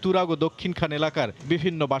নভেম্বরে তুরাগ ও দক্ষিণখান এলাকার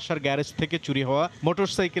বিভিন্ন বাসার গ্যারেজ থেকে চুরি হওয়া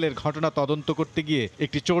মোটরসাইকেলের ঘটনা তদন্ত করতে গিয়ে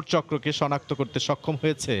একটি চোর চক্রকে শনাক্ত করতে সক্ষম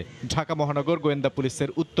হয়েছে ঢাকা মহানগর গোয়েন্দা পুলিশের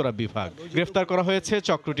উত্তরা বিভাগ। গ্রেফতার করা হয়েছে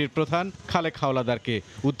চক্রটির প্রধান খালেক হাওলাদারকে।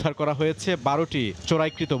 উদ্ধার করা হয়েছে 12টি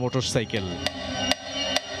চোরাইকৃত মোটরসাইকেল।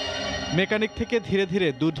 মেকানিক থেকে ধীরে ধীরে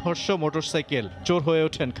দুর্ধর্ষ মোটরসাইকেল চোর হয়ে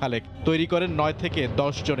ওঠেন খালেক। তৈরি করেন 9 থেকে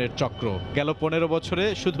 10 জনের চক্র। গেল 15 বছরে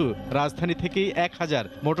শুধু রাজধানী থেকেই 1000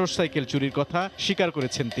 মোটরসাইকেল চুরির কথা স্বীকার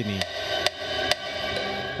করেছেন তিনি।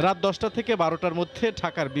 রাত 10টা থেকে 12টার মধ্যে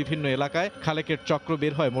ঢাকার বিভিন্ন এলাকায় খালেকের চক্র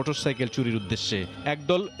বের হয় মোটরসাইকেল চুরির উদ্দেশ্যে।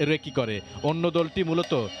 একদল রেকি করে, অন্য দলটি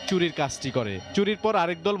মূলত চুরির কাজটি করে। চুরির পর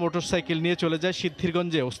আরেক দল মোটরসাইকেল নিয়ে চলে যায়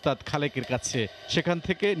সিদ্ধিরগঞ্জে ওস্তাদ খালেকের কাছে, সেখান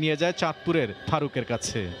থেকে নিয়ে যায় চাঁদপুরের ফারুকের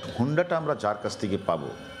কাছে। হুন্ডাটা আমরা যার কাছ থেকে পাবো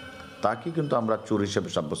তাকে কিন্তু আমরা চোর হিসেবে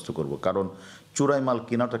সাব্যস্ত করব, কারণ চোরাই মাল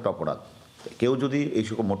কেনাটা একটা অপরাধ। কেউ যদি এই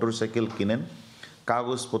সকল মোটরসাইকেল কিনেন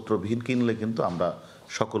কাগজপত্রবিহীন কিনলে কিন্তু আমরা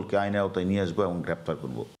সকলকে আইনের আওতায় নিয়ে আসবো এবং গ্রেপ্তার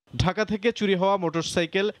করব। ঢাকা থেকে চুরি হওয়া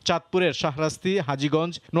মোটরসাইকেল চাঁদপুরের শাহরাস্তি,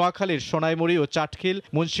 হাজীগঞ্জ, নোয়াখালীর সোনাইমুড়ি ও চাটখিল,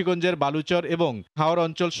 মুন্সিগঞ্জের বালুচর এবং হাওড়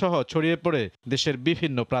অঞ্চল সহ ছড়িয়ে পড়ে দেশের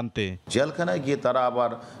বিভিন্ন প্রান্তে। জেলখানায় গিয়ে তারা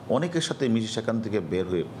আবার অনেকের সাথে মিশে সেখান থেকে বের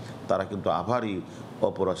হয়ে তারা কিন্তু আবারই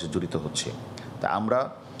অপরাধে জড়িত হচ্ছে। তা আমরা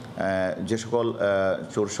যে সকল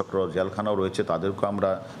চোর চক্র জেলখানাও রয়েছে তাদেরকে আমরা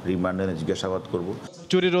রিমান্ডে জিজ্ঞাসাবাদ করব।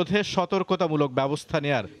 চুরি রোধে সতর্কতামূলক ব্যবস্থা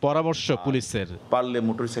নেয়ার পরামর্শ পুলিশের। পারলে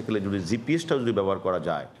মোটরসাইকেলে যদি জিপিএসটা যদি ব্যবহার করা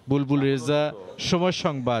যায়। বুলবুল রেজা, সময়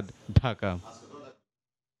সংবাদ, ঢাকা।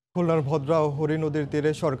 খুলনার ভদ্রা ও হরি নদীর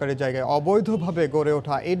তীরে সরকারি জায়গায় অবৈধভাবে গড়ে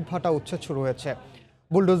ওঠা ইটভাটা উচ্ছেদ শুরু হয়েছে।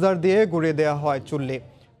 বুলডোজার দিয়ে গুঁড়িয়ে দেওয়া হয় চুল্লি।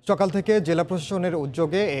 সকাল থেকে জেলা প্রশাসনের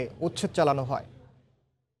উদ্যোগে এ উচ্ছেদ চালানো হয়।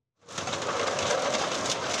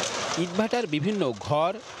 ইটভাটার বিভিন্ন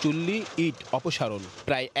ঘর, চুল্লি, ইট অপসারণ।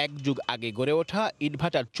 প্রায় 1 যুগ আগে গড়ে ওঠা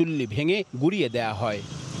ইটভাটার চুল্লি ভেঙে গুঁড়িয়ে দেয়া হয়।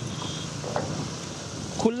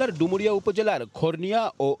 খুলনার ডুমুরিয়া উপজেলার খোরনিয়া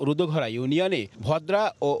ও রুদঘরা ইউনিয়নে ভদ্রা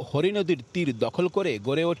ও হরি নদীর তীর দখল করে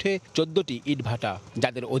গড়ে ওঠে 14টি ইটভাটা,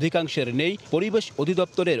 যাদের অধিকাংশের নেই পরিবেশ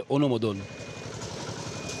অধিদপ্তরের অনুমোদন।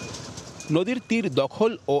 নদীর তীর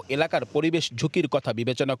দখল ও এলাকার পরিবেশ ঝুঁকির কথা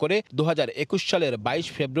বিবেচনা করে 2021 সালের 22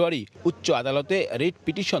 ফেব্রুয়ারি উচ্চ আদালতে রিট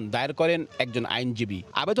পিটিশন দায়ের করেন একজন আইনজীবী।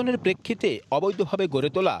 আবেদনের প্রেক্ষিতে অবৈধভাবে গড়ে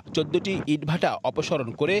তোলা 14টি ইটভাটা অপসারণ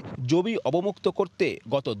করে জমি অবমুক্ত করতে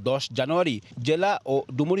গত 10 জানুয়ারি জেলা ও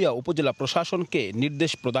ডুমুরিয়া উপজেলা প্রশাসনকে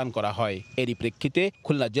নির্দেশ প্রদান করা হয়। এরই প্রেক্ষিতে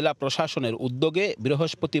খুলনা জেলা প্রশাসনের উদ্যোগে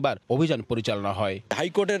বৃহস্পতিবার অভিযান পরিচালনা হয়।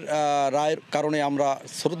 হাইকোর্টের রায়ের কারণে আমরা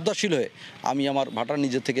শ্রদ্ধাশীল হয়ে আমি আমার ভাটা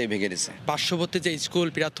নিজে থেকে ভেঙে দিয়েছি। পার্শ্ববর্তী যে স্কুল,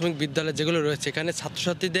 প্রাথমিক বিদ্যালয় যেগুলো রয়েছে, এখানে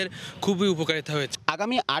ছাত্রছাত্রীদের খুবই উপকারিতা হয়েছে।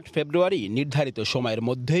 আগামী 8 ফেব্রুয়ারি নির্ধারিত সময়ের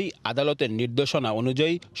মধ্যেই আদালতের নির্দেশনা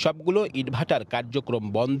অনুযায়ী সবগুলো ইটভাটার কার্যক্রম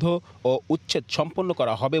বন্ধ ও উচ্ছেদ সম্পন্ন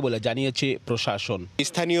করা হবে বলে জানিয়েছে প্রশাসন।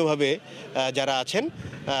 স্থানীয়ভাবে যারা আছেন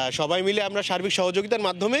সবাই মিলে আমরা সার্বিক সহযোগিতার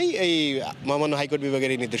মাধ্যমেই এই মহামান্য হাইকোর্ট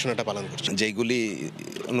বিভাগের এই নির্দেশনাটা পালন করছি। যেগুলি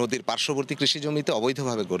নদীর পার্শ্ববর্তী কৃষি জমিতে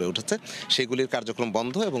অবৈধভাবে গড়ে উঠেছে সেগুলির কার্যক্রম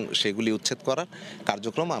বন্ধ এবং সেগুলি উচ্ছেদ করার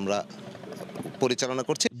কার্যক্রম আমরা পরিচালনা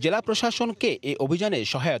করছে। জেলা প্রশাসনকে এই অভিযানে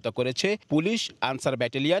সহায়তা করেছে পুলিশ, আনসার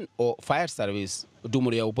ব্যাটালিয়ন ও ফায়ার সার্ভিস।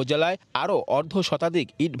 ডুমুরিয়া উপজেলায় আরও অর্ধ শতাধিক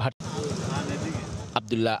ইটভাটা।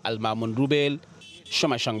 আব্দুল্লাহ আল মামুন রুবেল,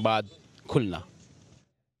 সময় সংবাদ, খুলনা।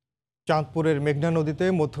 চাঁদপুরের মেঘনা নদীতে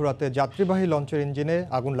মধ্যরাতে যাত্রীবাহী লঞ্চের ইঞ্জিনে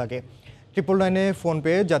আগুন লাগে। 999-এ ফোন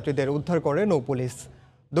পেয়ে যাত্রীদের উদ্ধার করে নৌ পুলিশ।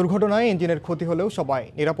 দুর্ঘটনায় ইঞ্জিনের ক্ষতি হলেও সবাই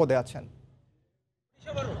নিরাপদে আছেন।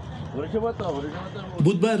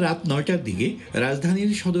 বুধবার রাত 9টার দিকে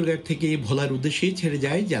রাজধানীর সদরঘাট থেকে ভোলার উদ্দেশ্যে ছেড়ে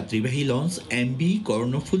যায় যাত্রীবাহী লঞ্চ MV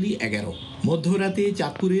কর্ণফুলী 11। মধ্যরাতে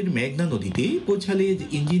চাঁদপুরের মেঘনা নদীতে পৌঁছালে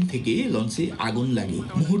ইঞ্জিন থেকে লঞ্চে আগুন লাগে।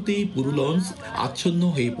 মুহূর্তেই পুরো লঞ্চ আচ্ছন্ন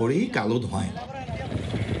হয়ে পড়ে কালো ধোঁয়ায়।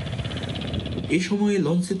 এ সময়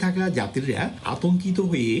লঞ্চে থাকা যাত্রীরা আতঙ্কিত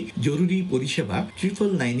হয়ে জরুরি পরিষেবা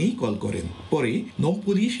 999-এ কল করেন। পরে নৌ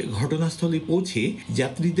পুলিশ ঘটনাস্থলে পৌঁছে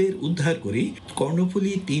যাত্রীদের উদ্ধার করে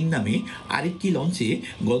কর্ণফুলী 3 নামে আরেকটি লঞ্চে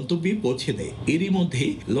গন্তব্যে পৌঁছে দেয়। এরই মধ্যে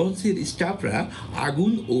লঞ্চের স্টাফরা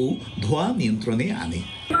আগুন ও ধোঁয়া নিয়ন্ত্রণে আনে।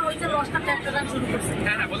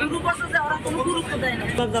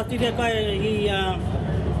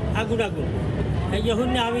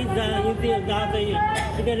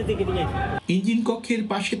 ইঞ্জিন কক্ষের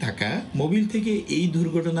পাশে থাকা মোবিল থেকে এই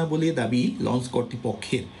দুর্ঘটনা বলে দাবি লঞ্চ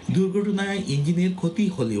কর্তৃপক্ষের। দুর্ঘটনায় ইঞ্জিনের ক্ষতি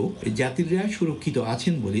হলেও যাত্রীরা সুরক্ষিত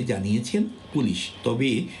আছেন বলে জানিয়েছেন পুলিশ। তবে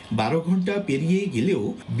 12 ঘন্টা পেরিয়ে গেলেও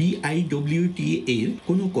BIWTA এর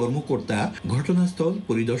কোনো কর্মকর্তা ঘটনাস্থল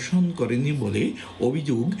পরিদর্শন করেনি বলে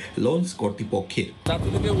অভিযোগ লঞ্চ কর্তৃপক্ষের।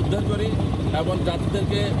 যাত্রীদেরকে উদ্ধার করি এবং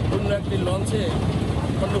যাত্রীদেরকে অন্য একটি লঞ্চে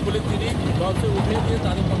উঠিয়ে দিয়ে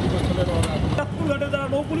তাদের কর্মকর্তাদের ঘাটে যারা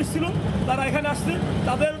নৌ পুলিশ ছিল তারা এখানে আসছে,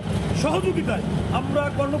 তাদের সহযোগিতায় আমরা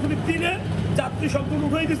কর্ণফুলী 3-এ যাত্রী সম্পূর্ণ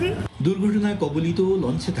উঠে গেছি। দুর্ঘটনা কবলিত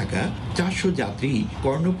লঞ্চে থাকা 400 যাত্রী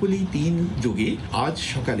কর্ণফুলী 3 যোগে আজ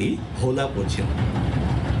সকালে ভোলা পৌঁছেন।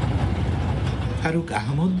 ফারুক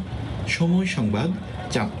আহমদ, সময় সংবাদ,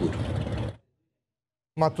 চাঁদপুর।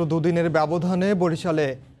 মাত্র 2 দিনের ব্যবধানে বরিশালে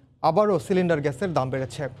আবারও সিলিন্ডার গ্যাসের দাম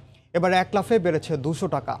বেড়েছে। এবার 1 লাফে বেড়েছে 200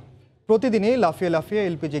 টাকা। প্রতিদিনই লাফিয়ে লাফিয়ে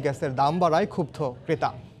LPG গ্যাসের দাম বাড়ায় ক্ষুব্ধ ক্রেতা।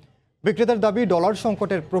 বিক্রেতার দাবি ডলার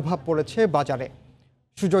সংকটের প্রভাব পড়েছে বাজারে।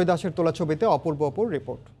 সুজয় দাসের তোলা ছবিতে অপূর্ব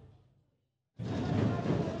রিপোর্ট।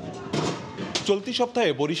 চলতি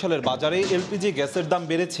সপ্তাহে বরিশালের বাজারে LPG গ্যাসের দাম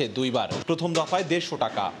বেড়েছে 2 বার। প্রথম দফায় 150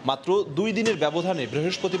 টাকা। মাত্র 2 দিনের ব্যবধানে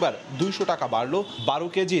বৃহস্পতিবার 200 টাকা বাড়ল 12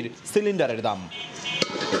 কেজির সিলিন্ডারের দাম।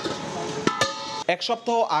 1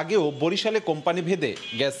 সপ্তাহ আগেও বরিশালে কোম্পানি ভেদে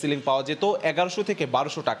গ্যাস সিলিং পাওয়া যেত 1100 থেকে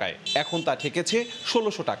 1200 টাকায়। এখন তা ঠেকেছে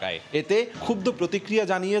 1600 টাকায়। এতে ক্ষুব্ধ প্রতিক্রিয়া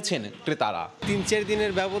জানিয়েছেন ক্রেতারা। 3-4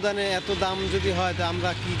 দিনের ব্যবধানে এত দাম যদি হয় তা আমরা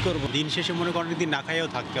কি করব? দিন শেষে মনে করেন দিন না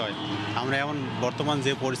খাইয়েও থাকতে হয়। আমরা এখন বর্তমান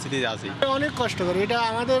যে পরিস্থিতিতে আছি অনেক কষ্ট করি, এটা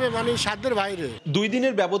আমাদের সাধ্যের বাইরে। 2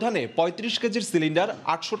 দিনের ব্যবধানে 35 কেজির সিলিন্ডার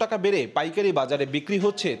 800 টাকা বেড়ে পাইকারি বাজারে বিক্রি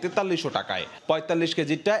হচ্ছে 4300 টাকায়। 45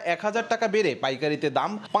 কেজিরটা 1000 টাকা বেড়ে পাইকারিতে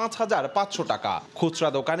দাম 5500 টাকা। খুচরা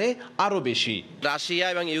দোকানে আরো বেশি। রাশিয়া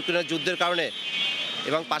এবং ইউক্রেনের যুদ্ধের কারণে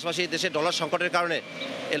এবং পাশাপাশি দেশে ডলার সংকটের কারণে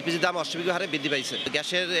LPG দাম অস্বাভাবিক হারে বৃদ্ধি পাইছে।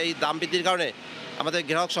 গ্যাসের এই দাম বৃদ্ধির কারণে আমাদের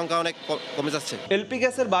গ্রাহক সংখ্যা অনেক কমে যাচ্ছে। এলপি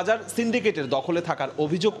গ্যাসের বাজার সিন্ডিকেটের দখলে থাকার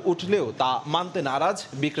অভিযোগ উঠলেও তা মানতে নারাজ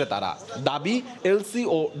বিক্রেতারা। দাবি এলসি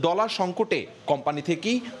ও ডলার সংকটে কোম্পানি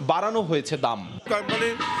থেকেই বাড়ানো হয়েছে দাম।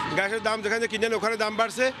 কোম্পানির গ্যাসের দাম যেখানে কিনেন ওখানে দাম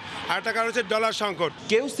বাড়ছে, আর একটা কারণ হচ্ছে ডলার সংকট।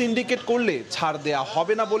 কেউ সিন্ডিকেট করলে ছাড় দেয়া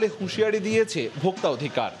হবে না বলে হুঁশিয়ারি দিয়েছে ভোক্তা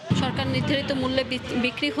অধিকার। সরকার নির্ধারিত মূল্যে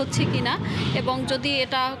বিক্রি হচ্ছে কিনা এবং যদি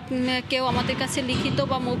এটা কেউ আমাদের কাছে লিখিত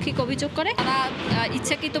বা মৌখিক অভিযোগ করে, তারা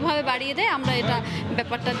ইচ্ছাকৃতভাবে বাড়িয়ে দেয়, আমরা এটা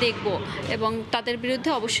ব্যাপারটা দেখব এবং তাদের বিরুদ্ধে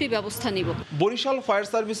অবশ্যই ব্যবস্থা নিব। বরিশাল ফায়ার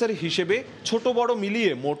সার্ভিসের হিসেবে ছোট বড়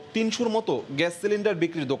মিলিয়ে মোট ৩০০-র মতো গ্যাস সিলিন্ডার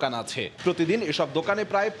বিক্রির দোকান আছে। প্রতিদিন এসব দোকানে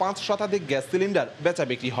প্রায় ৫ শতাধিক গ্যাস সিলিন্ডার বেচা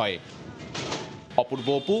বিক্রি হয়। অপূর্ব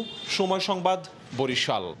অপু, সময় সংবাদ,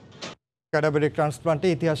 বরিশাল। ক্যাডাবেরিক ট্রান্সপ্লান্টে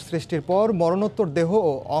ইতিহাস সৃষ্টির পর মরণোত্তর দেহ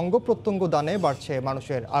ও অঙ্গ প্রত্যঙ্গ দানে বাড়ছে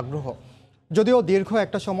মানুষের আগ্রহ। যদিও দীর্ঘ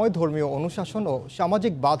একটা সময় ধর্মীয় অনুশাসন ও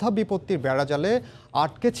সামাজিক বাধা বিপত্তির বেড়াজালে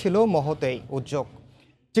আটকে ছিল মহৎ এই উদ্যোগ।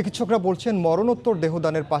 চিকিৎসকরা বলছেন, মরণোত্তর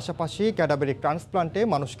দেহদানের পাশাপাশি ক্যাডাবেরিক ট্রান্সপ্লান্টে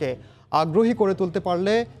মানুষকে আগ্রহী করে তুলতে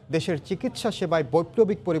পারলে দেশের চিকিৎসা সেবায়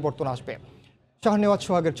বৈপ্লবিক পরিবর্তন আসবে। শাহনেওয়াজ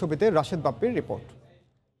সোহাগের ছবিতে রাশেদ বাপ্পির রিপোর্ট।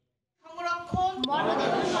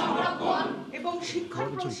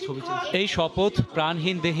 এই শপথ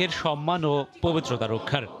প্রাণহীন দেহের সম্মান ও পবিত্রতা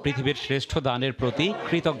রক্ষার, পৃথিবীর শ্রেষ্ঠ দানের প্রতি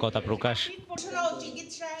কৃতজ্ঞতা প্রকাশ।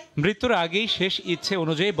 মৃত্যুর আগেই শেষ ইচ্ছে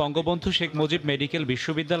অনুযায়ী বঙ্গবন্ধু শেখ মুজিব মেডিকেল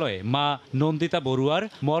বিশ্ববিদ্যালয়ে মা নন্দিতা বড়ুয়ার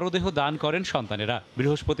মরদেহ দান করেন সন্তানেরা।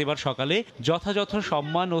 বৃহস্পতিবার সকালে যথাযথ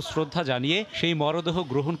সম্মান ও শ্রদ্ধা জানিয়ে সেই মরদেহ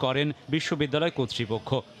গ্রহণ করেন বিশ্ববিদ্যালয় কর্তৃপক্ষ,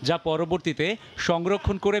 যা পরবর্তীতে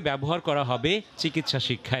সংরক্ষণ করে ব্যবহার করা হবে চিকিৎসা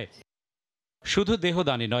শিক্ষায়। শুধু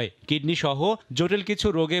দেহদানে নয়, কিডনি সহ জটিল কিছু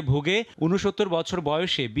রোগে ভুগে ৬৯ বছর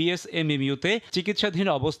বয়সে BSMEA-তে চিকিৎসাধীন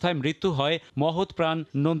অবস্থায় মৃত্যু হয় মহৎ প্রাণ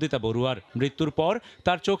নন্দিতা বড়ুয়ার। মৃত্যুর পর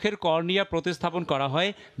তার চোখের কর্নিয়া প্রতিস্থাপন করা হয়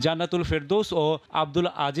জান্নাতুল ফেরদৌস ও আব্দুল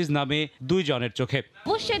আজিজ নামে 2 জনের চোখে।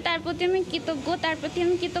 অবশ্যই তার প্রতি আমি কৃতজ্ঞ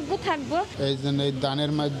থাকবো। এই জন্য এই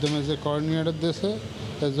দানের মাধ্যমে যে কর্নিয়াটা দিয়েছে,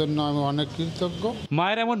 এজন্য আমি অনেক কৃতজ্ঞ।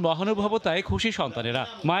 মায়ের এমন মহানুভবতায় খুশি সন্তানেরা।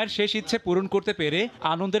 মায়ের শেষ ইচ্ছে পূরণ করতে পেরে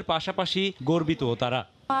আনন্দের পাশাপাশি গর্বিত তারা।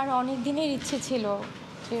 আর অনেক দিনের ইচ্ছে ছিল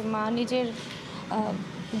যে মা নিজের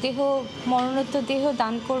মরণোত্তর দেহ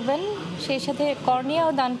দান করবেন, সেই সাথে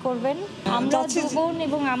কর্নিয়াও দান করবেন। আমরা জীবন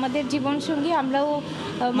এবং আমাদের জীবনসঙ্গী আমরাও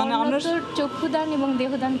মরণোত্তর চক্ষুদান এবং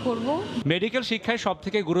দেহদান করব। মেডিকেল শিক্ষায়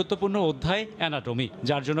সবথেকে গুরুত্বপূর্ণ অধ্যায় অ্যানাটমি,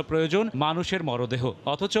 যার জন্য প্রয়োজন মানুষের মরদেহ।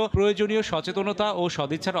 অথচ প্রয়োজনীয় সচেতনতা ও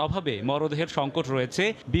সদিচ্ছার অভাবে মরদেহের সংকট রয়েছে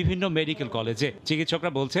বিভিন্ন মেডিকেল কলেজে।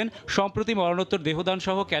 চিকিৎসকরা বলছেন, সম্প্রতি মরণোত্তর দেহদান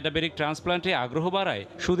সহ ক্যাডাবেরিক ট্রান্সপ্লান্টে আগ্রহ বাড়ায়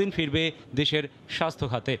সুদিন ফিরবে দেশের স্বাস্থ্য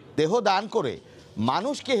খাতে। দেহ দান করে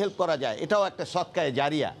মানুষকে হেল্প করা যায়, এটাও একটা সৎকায়ে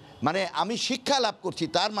জারিয়া। মানে আমি শিক্ষা লাভ করছি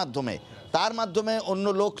তার মাধ্যমে অন্য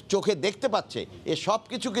লোক চোখে দেখতে পাচ্ছে, এ সব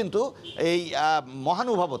কিছু কিন্তু এই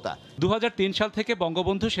মহানুভবতা। 2003 সাল থেকে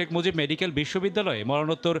বঙ্গবন্ধু শেখ মুজিব মেডিকেল বিশ্ববিদ্যালয়ে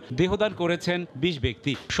মরণোত্তর দেহদান করেছেন 20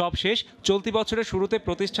 ব্যক্তি। সবশেষ চলতি বছরের শুরুতে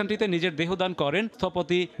প্রতিষ্ঠানটিতে নিজের দেহদান করেন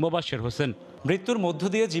স্থপতি মোবাশ্বের হোসেন। মৃত্যুর মধ্য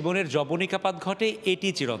দিয়ে জীবনের যবনিকাপাত ঘটে, এটি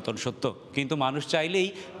চিরন্তন সত্য। কিন্তু মানুষ চাইলেই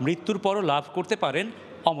মৃত্যুর পরও লাভ করতে পারেন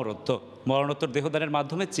অমরত্ব। মরণোত্তর দেহদানের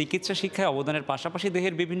মাধ্যমে চিকিৎসা শিক্ষায় অবদানের পাশাপাশি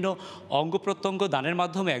দেহের বিভিন্ন অঙ্গ প্রত্যঙ্গ দানের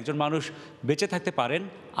মাধ্যমে একজন মানুষ বেঁচে থাকতে পারেন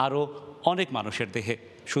আরও অনেক মানুষের দেহে।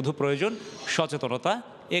 শুধু প্রয়োজন সচেতনতা,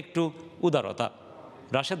 একটু উদারতা।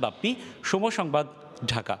 রাশেদ বাপ্পি, সময় সংবাদ,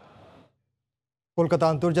 ঢাকা। কলকাতা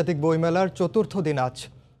আন্তর্জাতিক বইমেলার ৪র্থ দিন আজ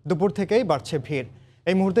দুপুর থেকেই বাড়ছে ভিড়।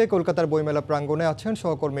 এই মুহূর্তে কলকাতার বইমেলা প্রাঙ্গণে আছেন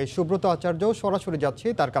সহকর্মী সুব্রত আচার্য। সরাসরি যাচ্ছি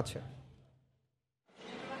তার কাছে।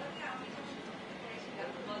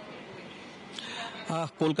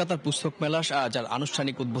 কলকাতার পুস্তক মেলা যার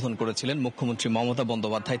আনুষ্ঠানিক উদ্বোধন করেছিলেন মুখ্যমন্ত্রী মমতা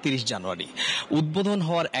বন্দ্যোপাধ্যায় 30 জানুয়ারি। উদ্বোধন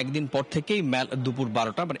হওয়ার একদিন পর থেকেই দুপুর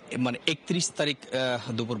 12টা মানে 31 তারিখ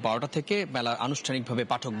দুপুর 12টা থেকে মেলা আনুষ্ঠানিকভাবে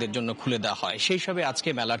পাঠকদের জন্য খুলে দেওয়া হয়। সেই হিসাবে আজকে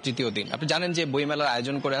মেলার তৃতীয় দিন। আপনি জানেন যে বইমেলার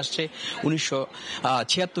আয়োজন করে আসছে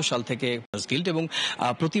 1976 সাল থেকে গিল্ড, এবং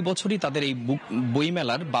প্রতি বছরই তাদের এই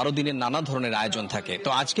বইমেলার 12 দিনের নানা ধরনের আয়োজন থাকে। তো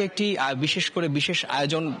আজকে একটি বিশেষ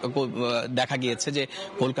আয়োজন দেখা গিয়েছে যে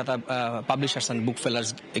Kolkata publishers and book sellers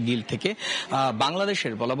guild থেকে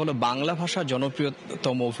বাংলাদেশের বলা বাংলা ভাষা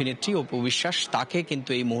জনপ্রিয়তম অভিনেত্রী অপু বিশ্বাস, তাকে কিন্তু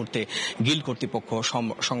এই মুহূর্তে গিল্ড কর্তৃপক্ষ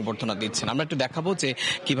সংবর্ধনা দিচ্ছেন। আমরা একটু দেখাবো যে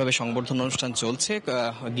কিভাবে সংবর্ধনা অনুষ্ঠান চলছে।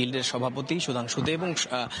 গিল্ডের সভাপতি সুধাংশু দে এবং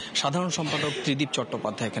সাধারণ সম্পাদক ত্রিদীপ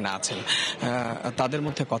চট্টোপাধ্যায় এখানে আছেন। তাদের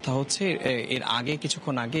মধ্যে কথা হচ্ছে। এর আগে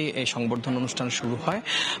কিছুক্ষণ আগে এই সংবর্ধনা অনুষ্ঠান শুরু হয়।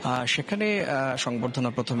 সেখানে সংবর্ধনা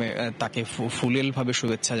প্রথমে তাকে ফুলেল ভাবে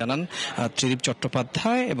শুভেচ্ছা জানান ত্রিদীপ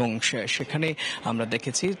চট্টোপাধ্যায়, এবং সেখানে আমরা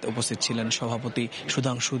দেখেছি উপস্থিত ছিলেন সভাপতি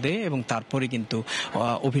সুধাংশু দে এবং তারপরে কিন্তু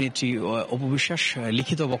অভিনেত্রী অপু বিশ্বাস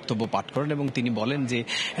লিখিত বক্তব্য পাঠ করেন এবং তিনি বলেন যে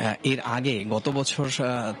এর আগে গত বছর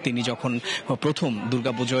তিনি যখন প্রথম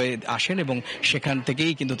দুর্গাপুজোয় আসেন এবং সেখান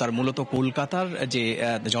থেকেই কিন্তু তার মূলত কলকাতার যে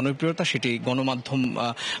জনপ্রিয়তা সেটি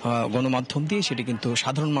গণমাধ্যম দিয়ে সেটি কিন্তু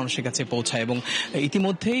সাধারণ মানুষের কাছে পৌঁছায় এবং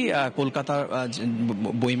ইতিমধ্যেই কলকাতার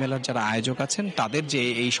বইমেলার যারা আয়োজক আছেন তাদের যে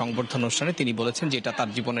এই সংবর্ধনা অনুষ্ঠানে তিনি বলেছেন যে এটা তার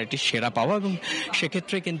জীবনের একটি সেরা পাওয়া এবং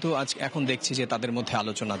সেক্ষেত্রে কিন্তু আজ এখন দেখছি যে তাদের মধ্যে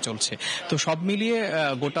আলোচনা চলছে। তো সব মিলিয়ে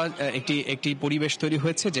গোটা একটি পরিবেশ তৈরি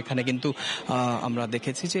হয়েছে যেখানে কিন্তু আমরা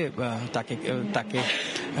দেখেছি যে তাকে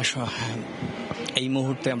এই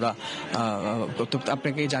মুহূর্তে আমরা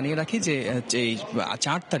আপনাকে জানিয়ে রাখি যে এই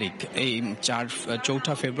 4 তারিখ এই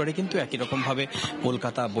 4 ফেব্রুয়ারি কিন্তু একই রকম ভাবে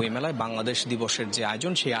কলকাতা বইমেলায় বাংলাদেশ দিবসের যে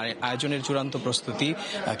আয়োজন সেই আয়োজনের চূড়ান্ত প্রস্তুতি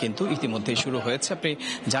কিন্তু ইতিমধ্যেই শুরু হয়েছে। আপনি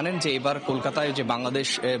জানেন যে এবার কলকাতায় যে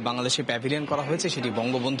বাংলাদেশে প্যাভিলিয়ন করা হয়েছে সেটি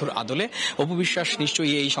বঙ্গবন্ধুর আদলে। অপু বিশ্বাস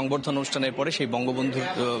নিশ্চয়ই এই সংবর্ধনা অনুষ্ঠানের পরে সেই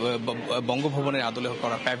বঙ্গভবনের আদলে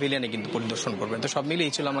করা প্যাভিলিয়নে কিন্তু পরিদর্শন করবেন। তো সব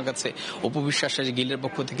মিলিয়ে ছিল আমার কাছে অপু বিশ্বাসের গিল্ডের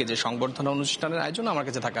পক্ষ থেকে যে সংবর্ধনা অনুষ্ঠানের আয়োজন আমার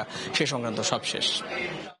কাছে থাকা সে সংক্রান্ত সব শেষ।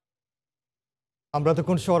 আমরা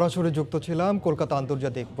তখন সরাসরি যুক্ত ছিলাম কলকাতা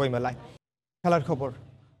আন্তর্জাতিক বইমেলায়। খেলার খবর,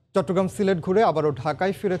 চট্টগ্রাম সিলেট ঘুরে আবারও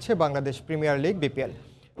ঢাকায় ফিরেছে বাংলাদেশ প্রিমিয়ার লিগ বিপিএল।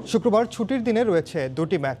 শুক্রবার ছুটির দিনে রয়েছে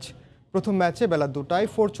 2টি ম্যাচ। প্রথম ম্যাচে বেলা 2টায়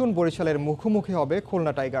ফরচুন বরিশালের মুখোমুখি হবে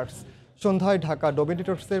খুলনা টাইগার্স। সন্ধ্যায় ঢাকা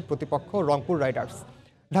ডোমিনেটর্সের প্রতিপক্ষ রংপুর রাইডার্স।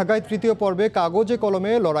 ঢাকায় তৃতীয় পর্বে কাগজে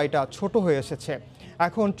কলমে লড়াইটা ছোট হয়ে এসেছে।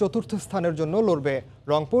 এখন চতুর্থ স্থানের জন্য লড়বে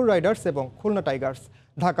রংপুর রাইডার্স এবং খুলনা টাইগার্স।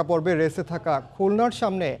 ঢাকা পর্বে রেসে থাকা খুলনার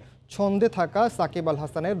সামনে ছন্দে থাকা সাকিব আল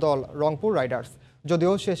হাসানের দল রংপুর রাইডার্স।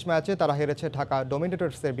 যদিও শেষ ম্যাচে তারা হেরেছে ঢাকা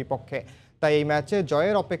ডোমিনেটর্সের বিপক্ষে, তাই এই ম্যাচে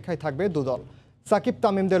জয়ের অপেক্ষায় থাকবে দুদল। সাকিব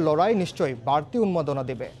তামিমদের লড়াই নিশ্চয়ই বাড়তি উন্মাদনা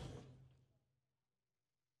দেবে।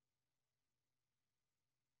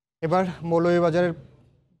 এবার মৌলভীবাজারের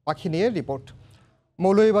পাখি নিয়ে রিপোর্ট।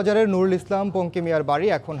 মৌলভীবাজারের নুরুল ইসলাম পঙ্কি মিয়ার বাড়ি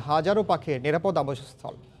এখন হাজারো পাখির নিরাপদ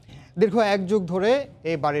আবাসস্থল। দীর্ঘ 1 যুগ ধরে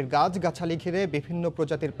এই বাড়ির গাছগাছালি ঘিরে বিভিন্ন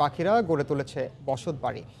প্রজাতির পাখিরা গড়ে তুলেছে বসত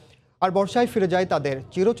বাড়ি। আর বর্ষায় ফিরে যায় তাদের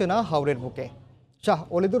চিরচেনা হাওরের বুকে। শাহ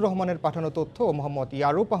ওলিদুর রহমানের পাঠানো তথ্য ও মোহাম্মদ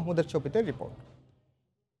ইয়ারুপ আহমদের ছবিতে রিপোর্ট।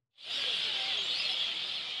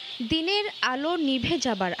 দিনের আলো নিভে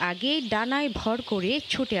যাবার আগে ডানায় ভর করে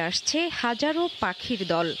ছুটে আসছে হাজারো পাখির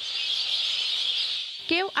দল।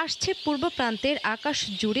 কেউ আসছে পূর্ব প্রান্তের আকাশ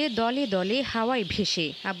জুড়ে দলে দলে হাওয়ায় ভেসে,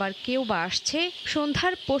 আবার কেউ বা আসছে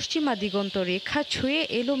সন্ধ্যার পশ্চিমা দিগন্ত রেখা ছুঁয়ে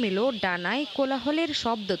এলোমেলো ডানায় কোলাহলের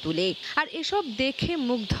শব্দ তুলে। আর এসব দেখে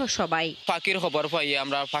মুগ্ধ সবাই। পাখির খবর পাই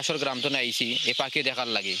আমরা পাশের গ্রাম তো আইছি এই পাখি দেখার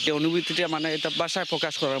লাগে। এই অনুভূতিটা মানে এটা ভাষায়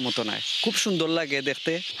প্রকাশ করার মতো নয়, খুব সুন্দর লাগে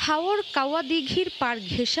দেখতে। হাওর কাওয়া দিঘির পার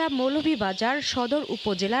ঘেঁষা মৌলভীবাজার সদর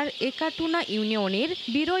উপজেলার একাটুনা ইউনিয়নের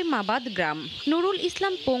বিরইমাবাদ গ্রাম। নুরুল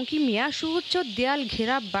ইসলাম পঙ্কি মিয়া সুউচ্চ দেয়াল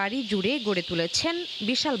ঘেরা বাড়ি জুড়ে গড়ে তুলেছেন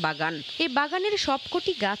বিশাল বাগান। এই বাগানের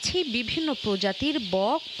সবকটি গাছে বিভিন্ন প্রজাতির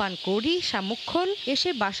বক, পানকৌড়ি, শামুকখোল এসে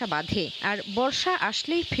বাসা বাঁধে। আর বর্ষা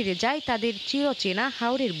আসলেই ফিরে যায় তাদের চিরচেনা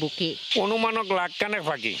হাওরের বুকে। অনুমানক লাখ কানেক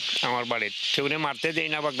পাখি আমার বাড়ির, সেগুলো মারতে দেয়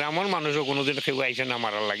না, বা গ্রামের মানুষও কোনোদিন কেউ আইসে না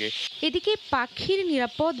মারার লাগে। এদিকে পাখির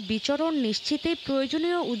নিরাপদ বিচরণ নিশ্চিতে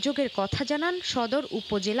প্রয়োজনীয় উদ্যোগের কথা জানান সদর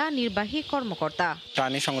উপজেলা নির্বাহী কর্মকর্তা।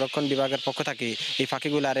 প্রাণী সংরক্ষণ বিভাগের পক্ষ থেকে এই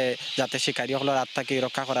পাখিগুলারে যাতে শিকারী হলো রাত থেকে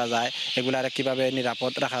রক্ষা করা যায়, এগুলারে কিভাবে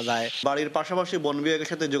নিরাপদ রাখা যায়। বাড়ির পাশাপাশি বন বিভাগের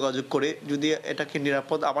সাথে যোগাযোগ করে যদি এটাকে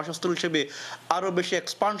নিরাপদ আবাসস্থল হিসেবে আরো বেশি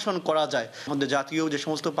এক্সপানশন করা যায়, আমাদের জাতীয় যে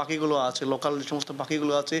সমস্ত পাখিগুলো আছে, লোকাল যে সমস্ত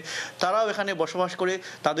পাখিগুলো আছে, তারাও এখানে বসবাস করে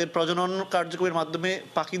তাদের প্রজনন কার্যক্রমের মাধ্যমে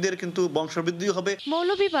পাখিদের কিন্তু বংশবৃদ্ধি হবে।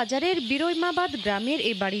 মৌলভীবাজারের বিরইমাবাদ গ্রামের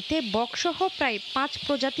এই বাড়িতে বকসহ প্রায় 5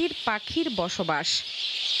 প্রজাতির পাখির বসবাস।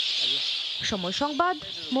 সময় সংবাদ,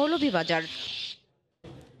 মৌলভীবাজার।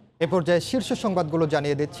 এ পর্যায়ে শীর্ষ সংবাদগুলো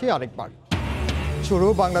জানিয়ে দিচ্ছি আরেকবার। শুরু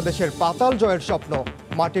বাংলাদেশের পাতাল জয়ের স্বপ্ন।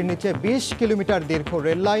 মাটির নিচে 20 কিলোমিটার দীর্ঘ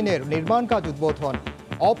রেল লাইনের নির্মাণ কাজ উদ্বোধন।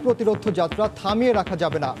 অপ্রতিরোধ্য যাত্রা থামিয়ে রাখা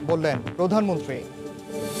যাবে না বললেন প্রধানমন্ত্রী।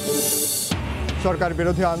 সরকার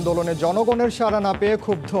বিরোধী আন্দোলনে জনগণের সাড়া না পেয়ে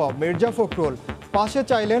ক্ষুব্ধ মির্জা ফখরুল। পাশে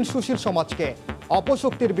চাইলেন সুশীল সমাজকে।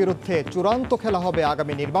 অপশক্তির বিরুদ্ধে চূড়ান্ত খেলা হবে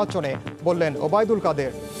আগামী নির্বাচনে বললেন ওবায়দুল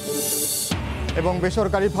কাদের। এবং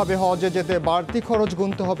বেসরকারিভাবে হজে যেতে বাড়তি খরচ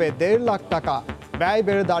গুনতে হবে 1.5 লাখ টাকা। ব্যয়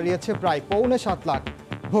বেড়ে দাঁড়িয়েছে প্রায় 7.5 লাখ।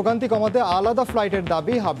 ভোগান্তি কমাতে আলাদা ফ্লাইটের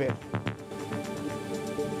দাবি হবে।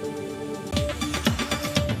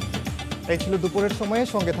 এই ছিল দুপুরের সময়ে,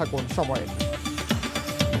 সঙ্গে থাকুন সময়ের।